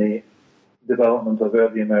in the development of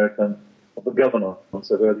the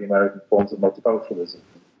governance of early American forms of multiculturalism,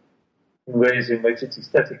 in ways in which its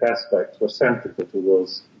aesthetic aspects were central to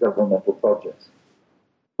those governmental projects.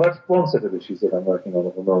 That's one set of issues that I'm working on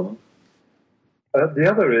at the moment. The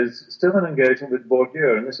other is still an engagement with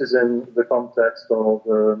Bourdieu, and this is in the context of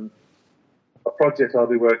a project I'll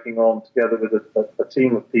be working on together with a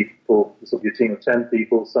team of people. This will be a team of 10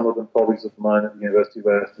 people, some of them colleagues of mine at the University of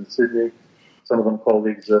Western Sydney, some of them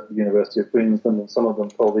colleagues at the University of Queensland, and some of them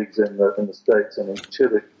colleagues in the States and in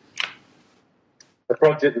Chile. A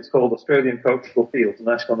project that's called Australian Cultural Fields,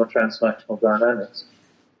 National and Transnational Dynamics,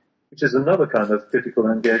 which is another kind of critical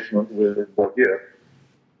engagement with Bourdieu,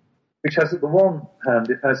 which has, at the one hand,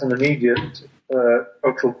 it has an immediate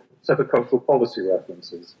set of cultural policy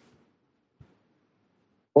references.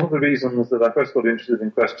 One of the reasons that I first got interested in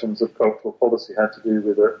questions of cultural policy had to do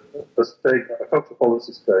with a cultural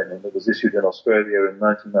policy statement that was issued in Australia in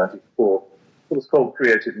 1994. It was called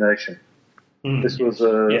Creative Nation. This was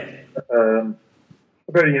a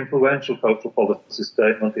very influential cultural policy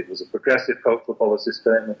statement. It was a progressive cultural policy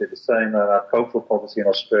statement. It was saying that our cultural policy in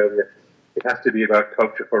Australia, it has to be about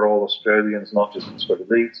culture for all Australians, not just for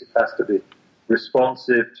elites. It has to be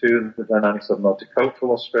responsive to the dynamics of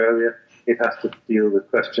multicultural Australia. It has to deal with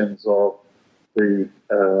questions of the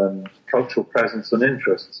cultural presence and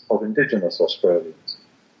interests of Indigenous Australians.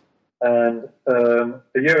 And a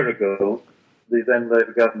year ago, the then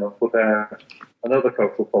Labour government put out another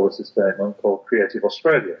cultural policy statement called Creative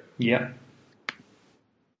Australia. Yeah.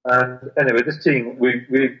 And anyway, this team,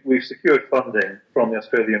 we've secured funding from the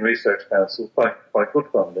Australian Research Council, quite good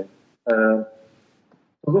funding, to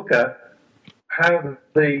look at how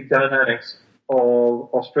the dynamics of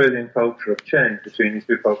Australian culture have changed between these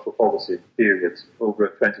two cultural policy periods over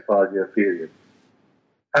a 25-year period?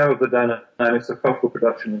 How have the dynamics of cultural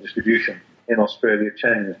production and distribution in Australia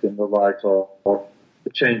changed in the light of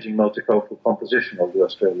the changing multicultural composition of the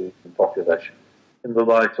Australian population, in the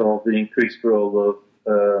light of the increased role of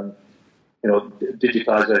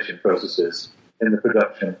digitization processes in the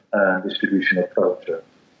production and distribution of culture,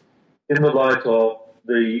 in the light of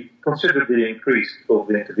the considerably increased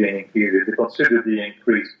over the intervening period, the considerably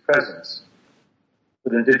increased presence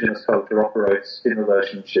that Indigenous culture operates in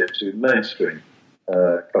relationship to mainstream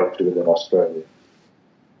culture within Australia.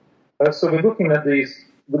 So we're looking at these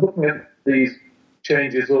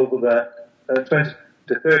changes over that 20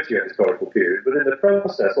 to 30-year historical period, but in the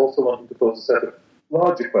process also wanting to pose a set of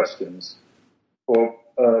larger questions for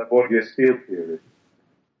Bourdieu's field theory.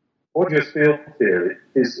 Bourdieu's field theory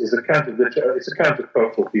is account of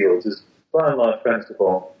cultural fields, is by and large premised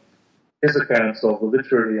upon his accounts of the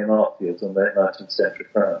literary and art fields in late 19th century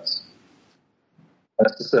France.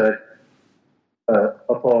 That's to say,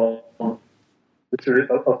 upon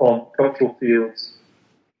cultural fields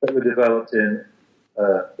that were developed in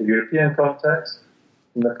a European context,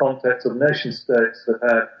 in the context of nation states that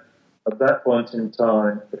had, at that point in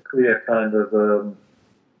time, a clear kind of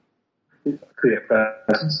clear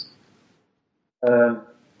presence.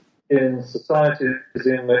 In societies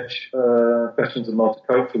in which questions of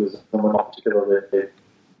multiculturalism were not particularly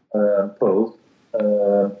posed,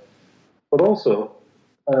 but also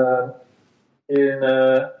in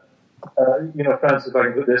France, if I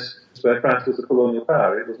can put this, where France was a colonial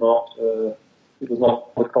power, it was not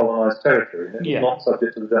a colonized territory. It was not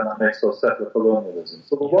subject to the dynamics of settler colonialism.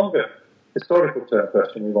 So the longer historical term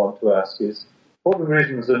question we want to ask is, what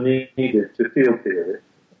revisions are needed to field theory?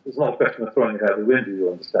 It's not a question of throwing it out the window, you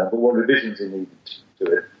understand, but what revisions are needed to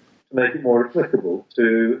it to make it more applicable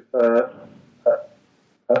to a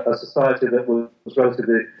society that was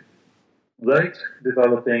relatively late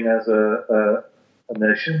developing as a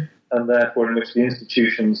nation, and therefore in which the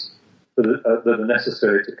institutions that are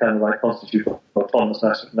necessary to kind of like constitute autonomous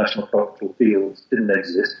national cultural fields didn't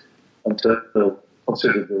exist until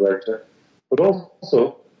considerably later. But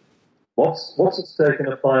also, what's at stake in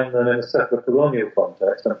applying them in a settler colonial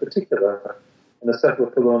context, and in particular in a settler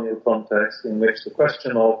colonial context in which the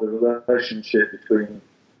question of the relationship between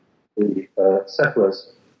the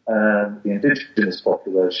settlers and the indigenous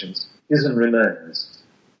populations is and remains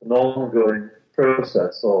an ongoing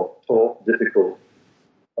process of taut, difficult,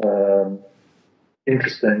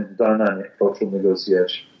 interesting, dynamic cultural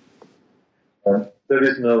negotiation.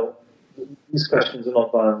 These questions are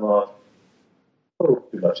not by and large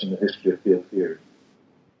too much in the history of field theory.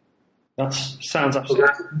 That sounds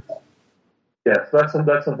absolutely... That's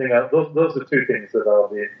something else. Those are two things that I'll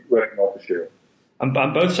be working on for sure. And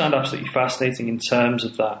both sound absolutely fascinating in terms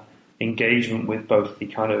of that engagement with both the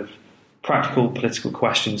kind of practical political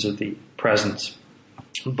questions of the present,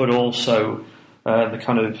 but also the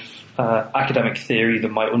kind of academic theory that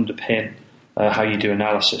might underpin how you do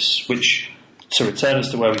analysis, which, to return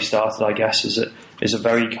us to where we started, I guess, is a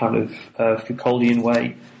very kind of Foucauldian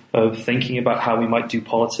way of thinking about how we might do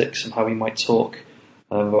politics and how we might talk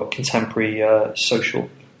about contemporary social,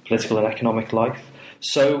 political and economic life.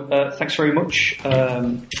 So thanks very much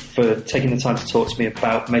for taking the time to talk to me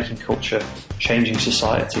about making culture, changing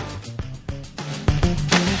society.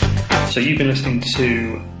 So you've been listening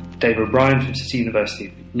to Dave O'Brien from City University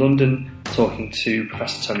of London talking to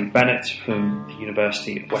Professor Tony Bennett from the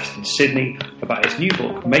University of Western Sydney about his new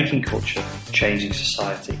book, Making Culture, Changing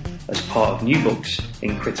Society, as part of New Books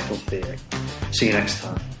in Critical Theory. See you next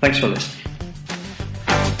time. Thanks for listening.